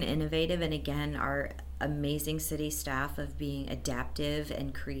new and innovative. And again, our amazing city staff of being adaptive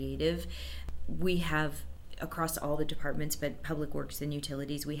and creative. We have, across all the departments, but Public Works and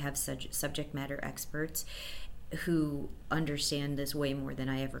Utilities, we have subject matter experts who understand this way more than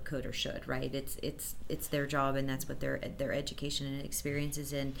I ever could or should, right? It's their job, and that's what their education and experience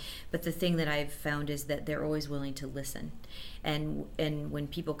is in. But the thing that I've found is that they're always willing to listen. And when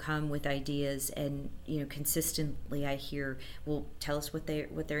people come with ideas, and consistently I hear, well, tell us what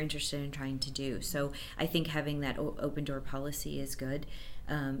they're interested in trying to do. So I think having that open door policy is good.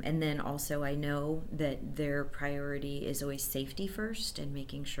 And then also I know that their priority is always safety first, and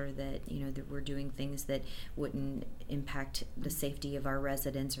making sure that that we're doing things that wouldn't impact the safety of our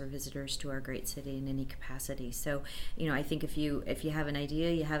residents or visitors to our great city in any capacity. So I think if you have an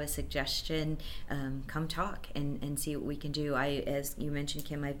idea, you have a suggestion, come talk and see what we can do. As you mentioned,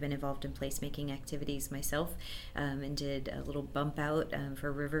 Kim, I've been involved in placemaking activities myself, and did a little bump out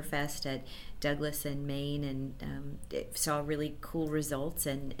for Riverfest at Douglas and Maine, and saw really cool results,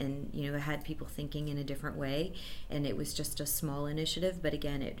 and had people thinking in a different way. And it was just a small initiative, but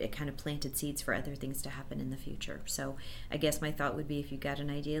again, it kind of planted seeds for other things to happen in the future. So I guess my thought would be, if you got an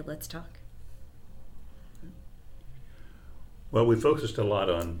idea, let's talk. Well, we focused a lot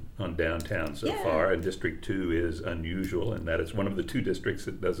on downtown so far, and District 2 is unusual in that it's one of the 2 districts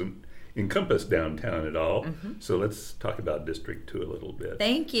that doesn't encompass downtown at all. So let's talk about District 2 a little bit.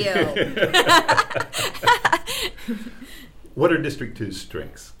 Thank you. What are District 2's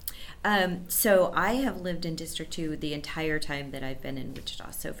strengths? So I have lived in District 2 the entire time that I've been in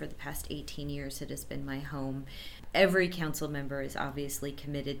Wichita. So for the past 18 years, it has been my home. Every council member is obviously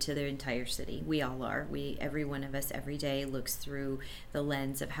committed to their entire city. We all are. Every one of us every day looks through the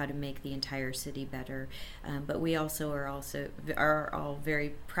lens of how to make the entire city better. But we also are all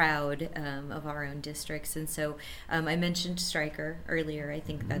very proud of our own districts. And so I mentioned Stryker earlier. I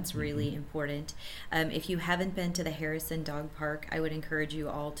think that's really important. If you haven't been to the Harrison Dog Park, I would encourage you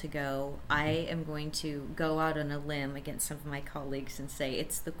all to go. I am going to go out on a limb against some of my colleagues and say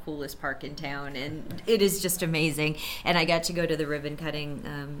it's the coolest park in town, and it is just amazing. And I got to go to the ribbon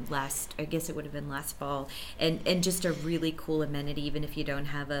cutting last fall, and just a really cool amenity. Even if you don't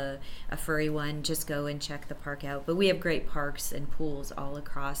have a furry one, just go and check the park out. But we have great parks and pools all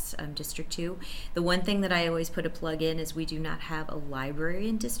across District 2. The one thing that I always put a plug in is we do not have a library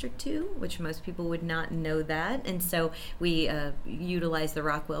in District 2, which most people would not know that. And so we utilize the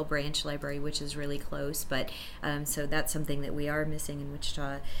Rockwell Branch Library, which is really close. But so that's something that we are missing in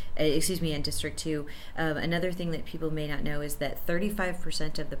in District 2. Another thing that people may not know is that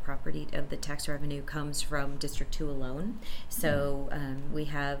 35% of the tax revenue comes from District 2 alone. So we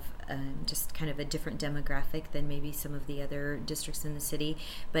have just kind of a different demographic than maybe some of the other districts in the city.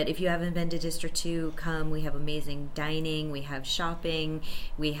 But if you haven't been to District 2, come. We have amazing dining, we have shopping,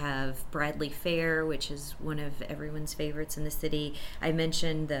 we have Bradley Fair, which is one of everyone's favorites in the city. I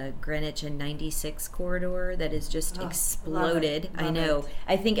mentioned the Greenwich and 96 corridor that is just exploded. Love I know. it.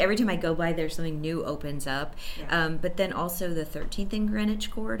 I think every time I go by there, something new opens up. Yeah. But then also the 13th and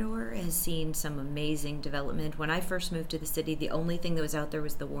Greenwich corridor has seen some amazing development. When I first moved to the city, the only thing that was out there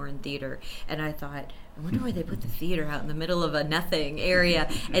was the Warren Theater, and I thought, I wonder why they put the theater out in the middle of a nothing area.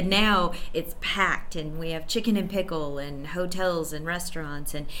 And now it's packed, and we have Chicken and Pickle and hotels and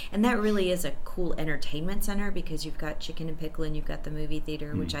restaurants, and that really is a cool entertainment center, because you've got Chicken and Pickle and you've got the movie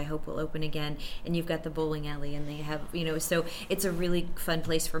theater, which I hope will open again, and you've got the bowling alley, and they have, so it's a really fun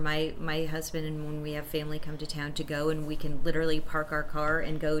place for my husband and when we have family come to town to go, and we can literally park our car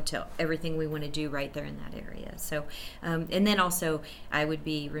and go to everything we want to do right there in that area. So and then also I would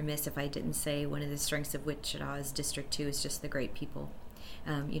be remiss if I didn't say one of the strengths of Wichita's District 2 is just the great people.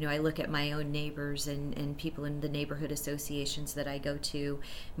 I look at my own neighbors and people in the neighborhood associations that I go to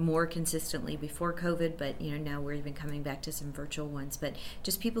more consistently before COVID, but now we're even coming back to some virtual ones, but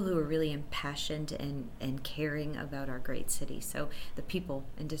just people who are really impassioned and caring about our great city. So the people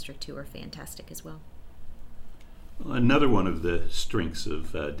in District 2 are fantastic as well. Another one of the strengths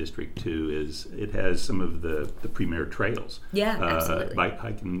of District 2 is it has some of the premier trails. Yeah, absolutely.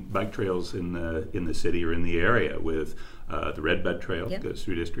 Bike trails in the city or in the area, with the Red Bud Trail goes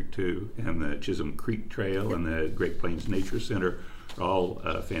through District 2, and the Chisholm Creek Trail and the Great Plains Nature Center are all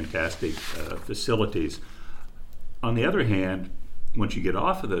fantastic facilities. On the other hand, once you get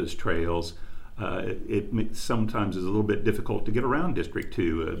off of those trails, it sometimes is a little bit difficult to get around District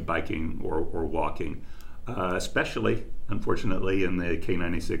 2 biking or walking. Especially, unfortunately, in the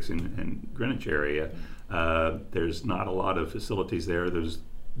K96 and Greenwich area. There's not a lot of facilities there. There's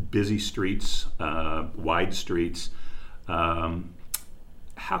busy streets, wide streets. How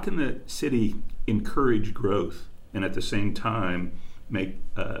can the city encourage growth and at the same time make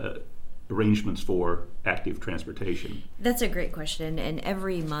arrangements for active transportation? That's a great question. And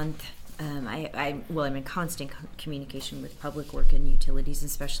every month, I'm in constant communication with Public Work and Utilities,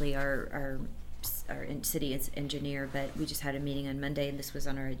 especially our city engineer, but we just had a meeting on Monday, and this was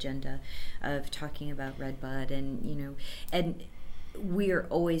on our agenda of talking about Red Bud, and we are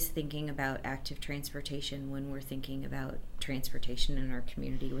always thinking about active transportation when we're thinking about transportation in our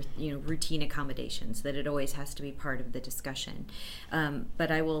community with routine accommodations, that it always has to be part of the discussion.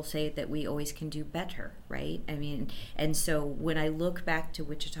 But I will say that we always can do better, right? And so when I look back to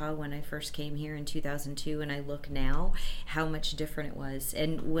Wichita when I first came here in 2002, and I look now how much different it was,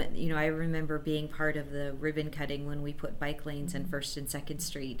 and when I remember being part of the ribbon cutting when we put bike lanes on 1st and 2nd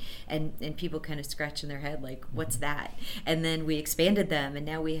Street, and people kind of scratching their head like, what's that? And then we expanded them, and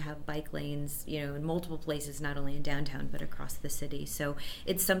now we have bike lanes in multiple places, not only in downtown but across the city. So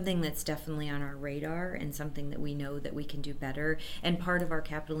it's something that's definitely on our radar, and something that we know that we can do better, and part of our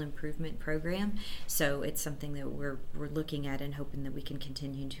capital improvement program. So it's something that we're looking at and hoping that we can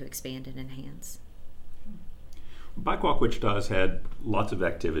continue to expand and enhance. Bike Walk Wichita has had lots of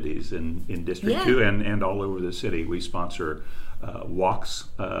activities in District 2 and all over the city. We sponsor walks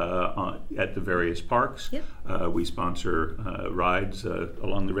at the various parks. Yep. We sponsor rides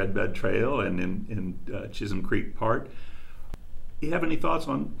along the Red Bud Trail and in Chisholm Creek Park. Do you have any thoughts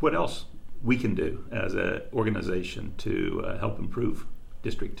on what else we can do as an organization to help improve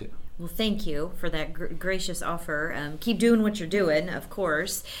District 2? Well, thank you for that gracious offer. Keep doing what you're doing, of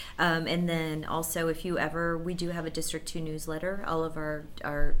course. And then also, we do have a District 2 newsletter. All of our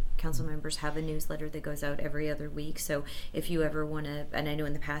council members have a newsletter that goes out every other week. So if you ever want to, and I know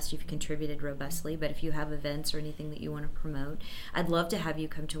in the past you've contributed robustly, but if you have events or anything that you want to promote, I'd love to have you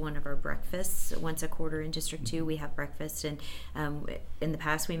come to one of our breakfasts once a quarter in District 2. We have breakfast, and in the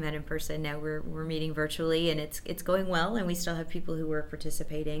past we met in person. Now we're meeting virtually, and it's going well, and we still have people who are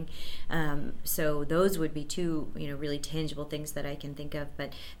participating. So those would be two, really tangible things that I can think of.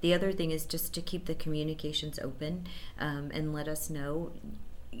 But the other thing is just to keep the communications open and let us know.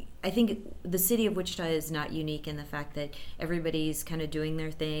 I think the city of Wichita is not unique in the fact that everybody's kind of doing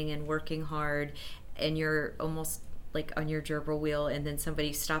their thing and working hard, and you're almost like on your gerbil wheel, and then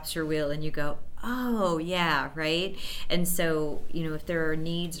somebody stops your wheel and you go, oh yeah, right? And so, if there are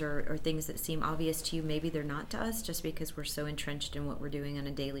needs or things that seem obvious to you, maybe they're not to us, just because we're so entrenched in what we're doing on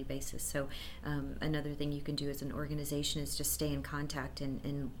a daily basis. So another thing you can do as an organization is just stay in contact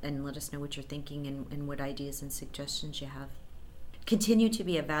and let us know what you're thinking and what ideas and suggestions you have. Continue to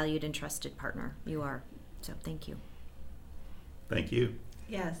be a valued and trusted partner. You are. So thank you. Thank you.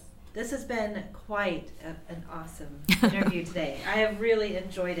 Yes. This has been quite an awesome interview today. I have really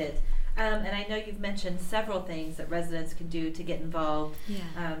enjoyed it. And I know you've mentioned several things that residents can do to get involved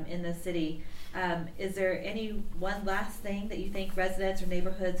in the city. Is there any one last thing that you think residents or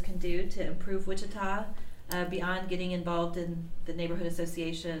neighborhoods can do to improve Wichita beyond getting involved in the neighborhood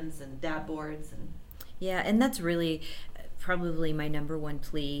associations and DAB boards? Yeah, and that's really probably my number one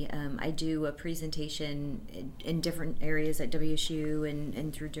plea. I do a presentation in different areas at WSU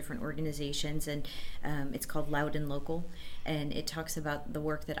and through different organizations, and it's called Loud and Local, and it talks about the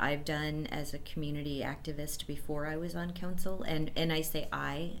work that I've done as a community activist before I was on council, and I say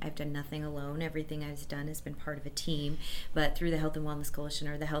I've done nothing alone. Everything I've done has been part of a team, but through the Health and Wellness Coalition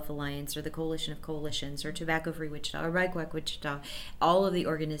or the Health Alliance or the Coalition of Coalitions or Tobacco Free Wichita or Bike Walk Wichita, all of the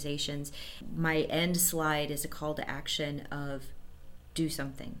organizations, my end slide is a call to action of do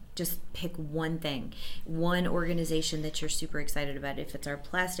something. Just pick one thing, one organization that you're super excited about. If it's our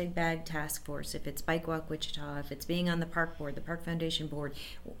plastic bag task force, if it's Bike Walk Wichita, if it's being on the park board, the Park Foundation board,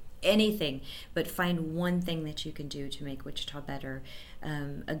 anything, but find one thing that you can do to make Wichita better.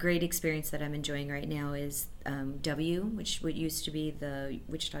 A great experience that I'm enjoying right now is W, which what used to be the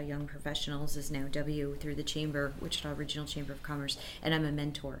Wichita Young Professionals is now W through the Chamber, Wichita Regional Chamber of Commerce, and I'm a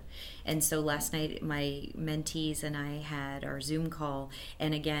mentor. And so last night my mentees and I had our Zoom call,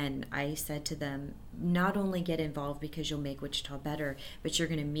 and again I said to them, not only get involved because you'll make Wichita better, but you're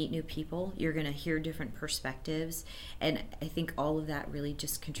going to meet new people, you're going to hear different perspectives, and I think all of that really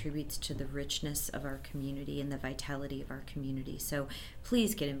just contributes to the richness of our community and the vitality of our community. So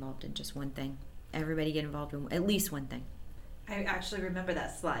please get involved in just one thing. Everybody get involved in at least one thing. I actually remember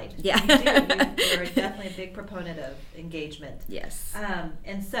that slide. Yeah. You do. You're definitely a big proponent of engagement. Yes.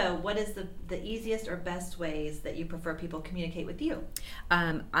 And so what is the easiest or best ways that you prefer people communicate with you?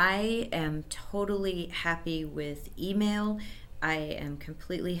 I am totally happy with email. I am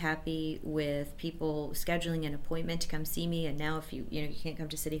completely happy with people scheduling an appointment to come see me. And now if you can't come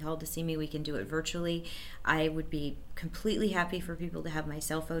to City Hall to see me, we can do it virtually. I would be completely happy for people to have my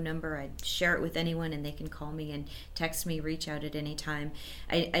cell phone number. I'd share it with anyone, and they can call me and text me, reach out at any time.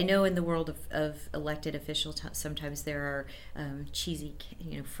 I know in the world of elected officials, sometimes there are cheesy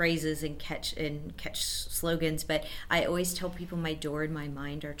phrases and catch slogans, but I always tell people my door and my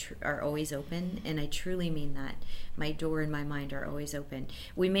mind are always open, and I truly mean that. My door and my mind are always open.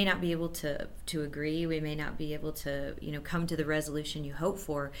 We may not be able to agree. We may not be able to come to the resolution you hope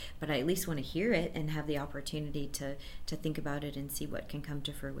for, but I at least want to hear it and have the opportunity to think about it and see what can come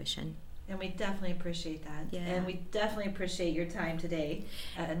to fruition. And we definitely appreciate that. Yeah. And we definitely appreciate your time today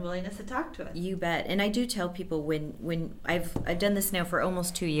and willingness to talk to us. You bet. And I do tell people when I've done this now for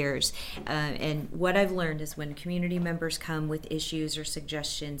almost 2 years, and what I've learned is when community members come with issues or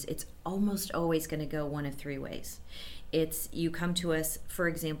suggestions, it's almost always going to go one of three ways. It's you come to us, for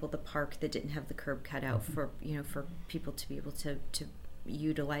example, the park that didn't have the curb cut out for people to be able to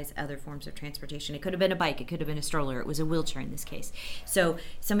utilize other forms of transportation. It could have been a bike, it could have been a stroller, it was a wheelchair in this case. So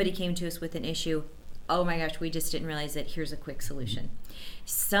somebody came to us with an issue. Oh my gosh, we just didn't realize it. Here's a quick solution.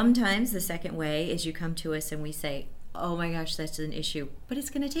 Sometimes the second way is you come to us and we say, oh my gosh, that's an issue, but it's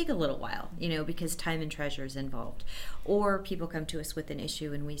going to take a little while, because time and treasure is involved. Or people come to us with an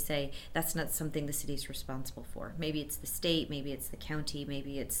issue and we say, that's not something the city's responsible for. Maybe it's the state, maybe it's the county,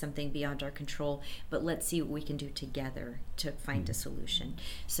 maybe it's something beyond our control, but let's see what we can do together to find a solution.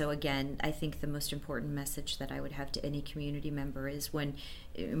 So again, I think the most important message that I would have to any community member is when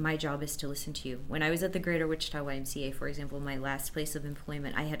my job is to listen to you. When I was at the Greater Wichita YMCA, for example, my last place of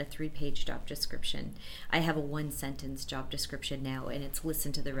employment, I had a 3-page job description. I have a 1-sentence job description now, and it's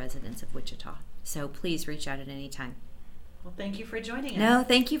listen to the residents of Wichita. So please reach out at any time. Well, thank you for joining us. No,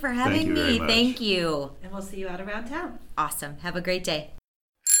 thank you for having me. Thank you. And we'll see you out around town. Awesome. Have a great day.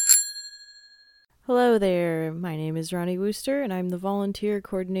 Hello there. My name is Ronnie Wooster, and I'm the volunteer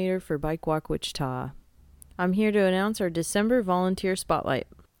coordinator for Bike Walk Wichita. I'm here to announce our December Volunteer Spotlight.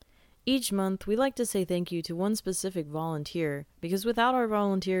 Each month, we like to say thank you to one specific volunteer, because without our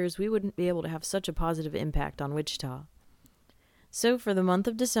volunteers, we wouldn't be able to have such a positive impact on Wichita. So for the month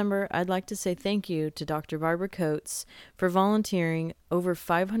of December, I'd like to say thank you to Dr. Barbara Coates for volunteering over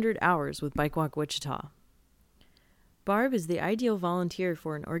 500 hours with Bike Walk Wichita. Barb is the ideal volunteer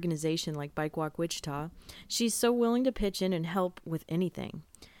for an organization like Bike Walk Wichita. She's so willing to pitch in and help with anything.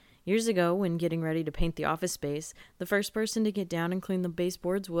 Years ago, when getting ready to paint the office space, the first person to get down and clean the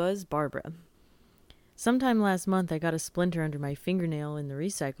baseboards was Barbara. Sometime last month, I got a splinter under my fingernail in the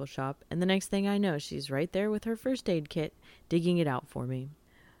recycle shop, and the next thing I know, she's right there with her first aid kit, digging it out for me.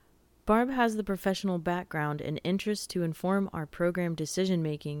 Barb has the professional background and interest to inform our program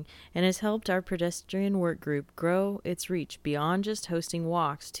decision-making and has helped our pedestrian work group grow its reach beyond just hosting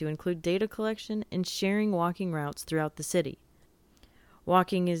walks to include data collection and sharing walking routes throughout the city.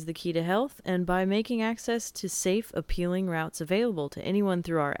 Walking is the key to health, and by making access to safe, appealing routes available to anyone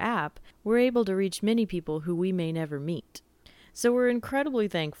through our app, we're able to reach many people who we may never meet. So we're incredibly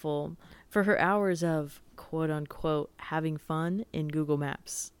thankful for her hours of, quote-unquote, having fun in Google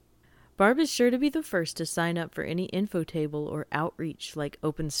Maps. Barb is sure to be the first to sign up for any info table or outreach like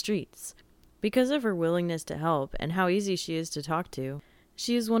Open Streets. Because of her willingness to help and how easy she is to talk to,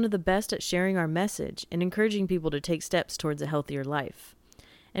 she is one of the best at sharing our message and encouraging people to take steps towards a healthier life.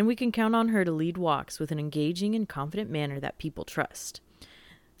 And we can count on her to lead walks with an engaging and confident manner that people trust.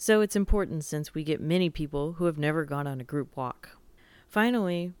 So it's important since we get many people who have never gone on a group walk.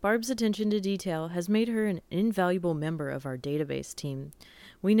 Finally, Barb's attention to detail has made her an invaluable member of our database team.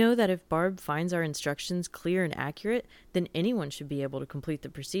 We know that if Barb finds our instructions clear and accurate, then anyone should be able to complete the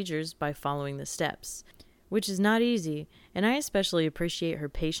procedures by following the steps, which is not easy, and I especially appreciate her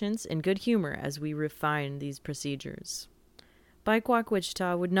patience and good humor as we refine these procedures. Bike Walk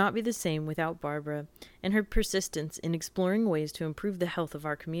Wichita would not be the same without Barbara and her persistence in exploring ways to improve the health of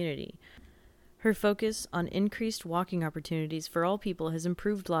our community. Her focus on increased walking opportunities for all people has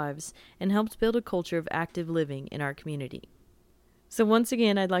improved lives and helped build a culture of active living in our community. So once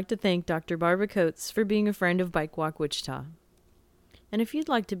again, I'd like to thank Dr. Barbara Coates for being a friend of Bike Walk Wichita. And if you'd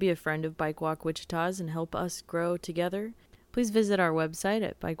like to be a friend of Bike Walk Wichita's and help us grow together, please visit our website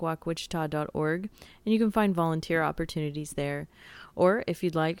at bikewalkwichita.org, and you can find volunteer opportunities there. Or if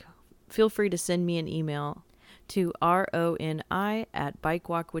you'd like, feel free to send me an email to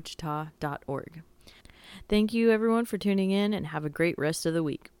roni@bikewalkwichita.org. Thank you everyone for tuning in, and have a great rest of the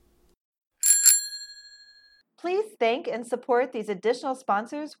week. Please thank and support these additional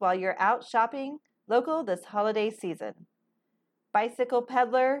sponsors while you're out shopping local this holiday season. Bicycle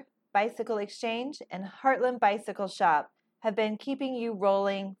Peddler, Bicycle Exchange, and Heartland Bicycle Shop have been keeping you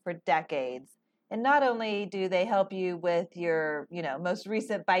rolling for decades. And not only do they help you with your, most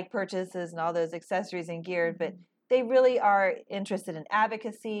recent bike purchases and all those accessories and gear, but they really are interested in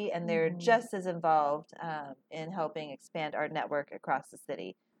advocacy, and they're just as involved in helping expand our network across the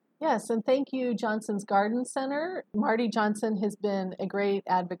city. Yes, and thank you, Johnson's Garden Center. Marty Johnson has been a great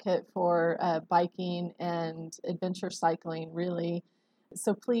advocate for biking and adventure cycling, really.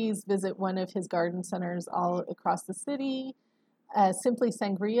 So please visit one of his garden centers all across the city. Simply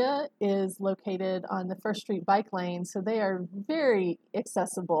Sangria is located on the First Street bike lane, so they are very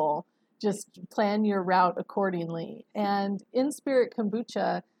accessible. Just plan your route accordingly. And In Spirit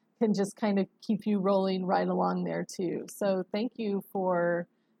Kombucha can just kind of keep you rolling right along there too. So thank you for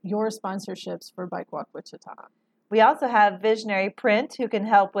your sponsorships for Bike Walk Wichita. We also have Visionary Print, who can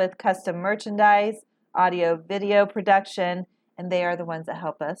help with custom merchandise, audio, video production, and they are the ones that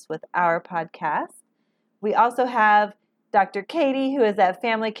help us with our podcast. We also have Dr. Katie, who is at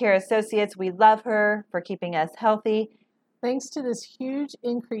Family Care Associates. We love her for keeping us healthy. Thanks to this huge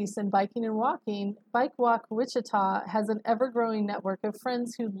increase in biking and walking, Bike Walk Wichita has an ever-growing network of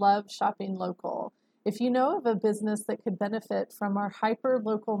friends who love shopping local. If you know of a business that could benefit from our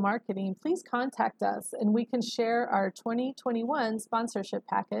hyper-local marketing, please contact us and we can share our 2021 sponsorship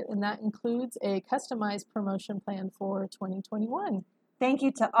packet, and that includes a customized promotion plan for 2021. Thank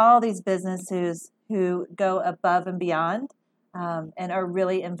you to all these businesses who go above and beyond and are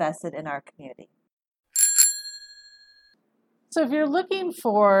really invested in our community. So if you're looking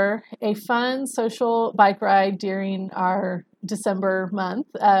for a fun social bike ride during our December month.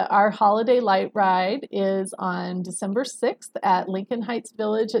 Our holiday light ride is on December 6th at Lincoln Heights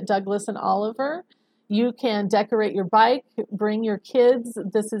Village at Douglas and Oliver. You can decorate your bike, bring your kids.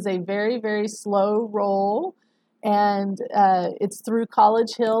 This is a very, very slow roll, and it's through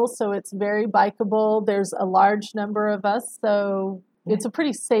College Hill, so it's very bikeable. There's a large number of us, so it's a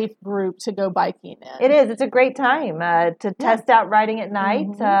pretty safe group to go biking in. It is. It's a great time to test out riding at night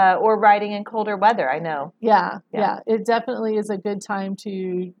or riding in colder weather, I know. Yeah. It definitely is a good time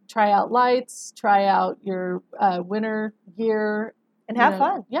to try out lights, try out your winter gear. And have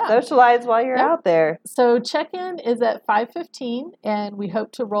fun. Yeah. Socialize while you're out there. So check-in is at 5:15, and we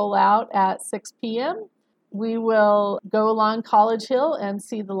hope to roll out at 6 p.m. We will go along College Hill and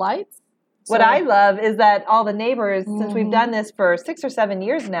see the lights. What I love is that all the neighbors, since we've done this for 6 or 7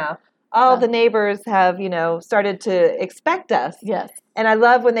 years now, all the neighbors have, started to expect us. Yes. And I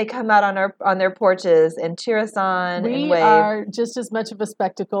love when they come out on their porches and cheer us on and wave. We are just as much of a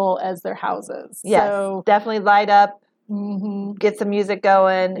spectacle as their houses. Yes, so, definitely light up, get some music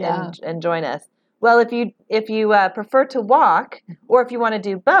going, and join us. Well, if you prefer to walk, or if you want to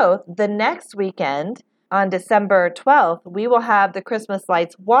do both, the next weekend, on December 12th, we will have the Christmas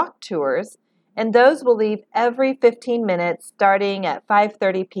Lights walk tours, and those will leave every 15 minutes starting at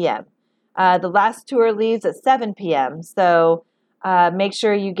 5:30 p.m. The last tour leaves at 7 p.m., so make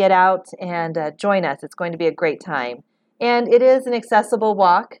sure you get out and join us. It's going to be a great time. And it is an accessible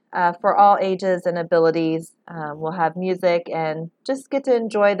walk for all ages and abilities. We'll have music and just get to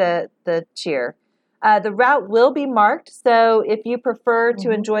enjoy the cheer. The route will be marked, so if you prefer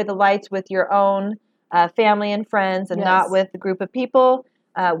to enjoy the lights with your own family and friends and not with a group of people,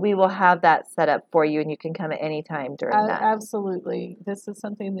 we will have that set up for you, and you can come at any time during that. Absolutely. This is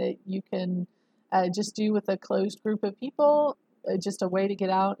something that you can just do with a closed group of people, just a way to get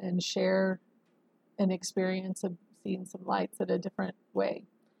out and share an experience of seeing some lights in a different way.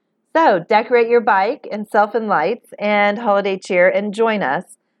 So decorate your bike in Self and Lights and Holiday Cheer and join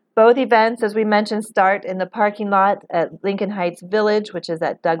us. Both events, as we mentioned, start in the parking lot at Lincoln Heights Village, which is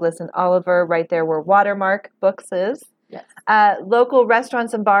at Douglas and Oliver, right there where Watermark Books is. Yes. Local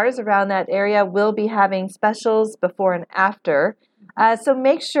restaurants and bars around that area will be having specials before and after. So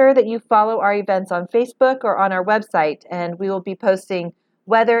make sure that you follow our events on Facebook or on our website, and we will be posting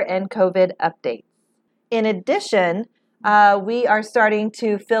weather and COVID updates. In addition, we are starting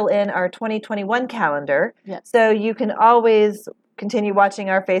to fill in our 2021 calendar. Yes. So you can always continue watching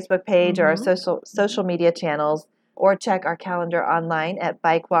our Facebook page or our social media channels, or check our calendar online at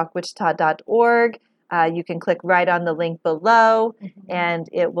bikewalkwichita.org. You can click right on the link below, and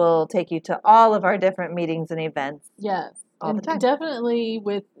it will take you to all of our different meetings and events. Yes, all the time. Definitely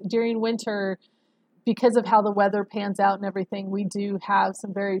during winter, because of how the weather pans out and everything, we do have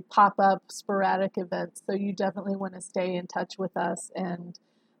some very pop-up, sporadic events. So you definitely want to stay in touch with us and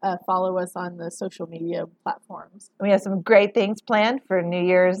follow us on the social media platforms. We have some great things planned for New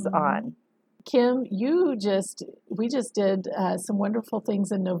Year's on. Kim, we just did some wonderful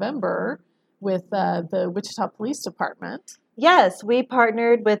things in November with the Wichita Police Department. Yes, we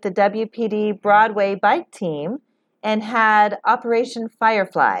partnered with the WPD Broadway Bike Team and had Operation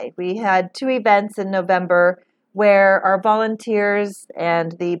Firefly. We had 2 events in November where our volunteers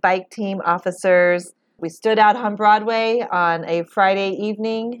and the bike team officers, we stood out on Broadway on a Friday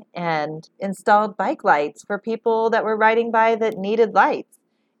evening and installed bike lights for people that were riding by that needed lights.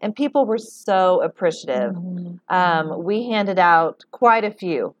 And people were so appreciative. We handed out quite a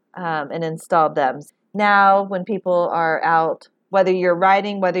few and installed them. Now, when people are out, whether you're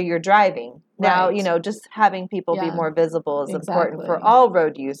riding, whether you're driving, now, just having people be more visible is important for all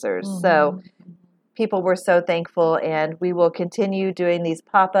road users. So people were so thankful, and we will continue doing these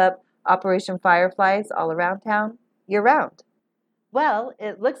pop-up Operation Fireflies all around town year-round. Well,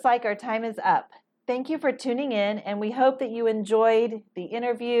 it looks like our time is up. Thank you for tuning in, and we hope that you enjoyed the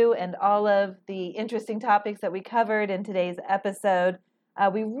interview and all of the interesting topics that we covered in today's episode.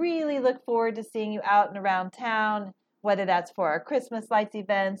 We really look forward to seeing you out and around town, whether that's for our Christmas lights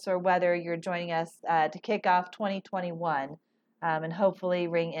events or whether you're joining us to kick off 2021 and hopefully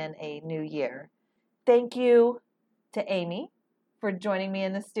ring in a new year. Thank you to Amy for joining me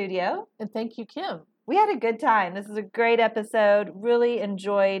in the studio. And thank you, Kim. We had a good time. This is a great episode. Really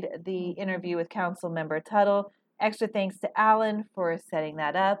enjoyed the interview with Councilmember Tuttle. Extra thanks to Alan for setting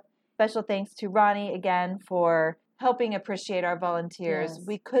that up. Special thanks to Ronnie again for helping appreciate our volunteers. Yes.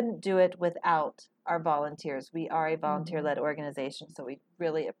 We couldn't do it without our volunteers. We are a volunteer-led organization, so we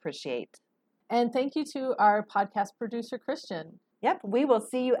really appreciate. And thank you to our podcast producer, Christian. Yep, we will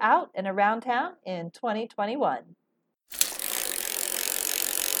see you out and around town in 2021.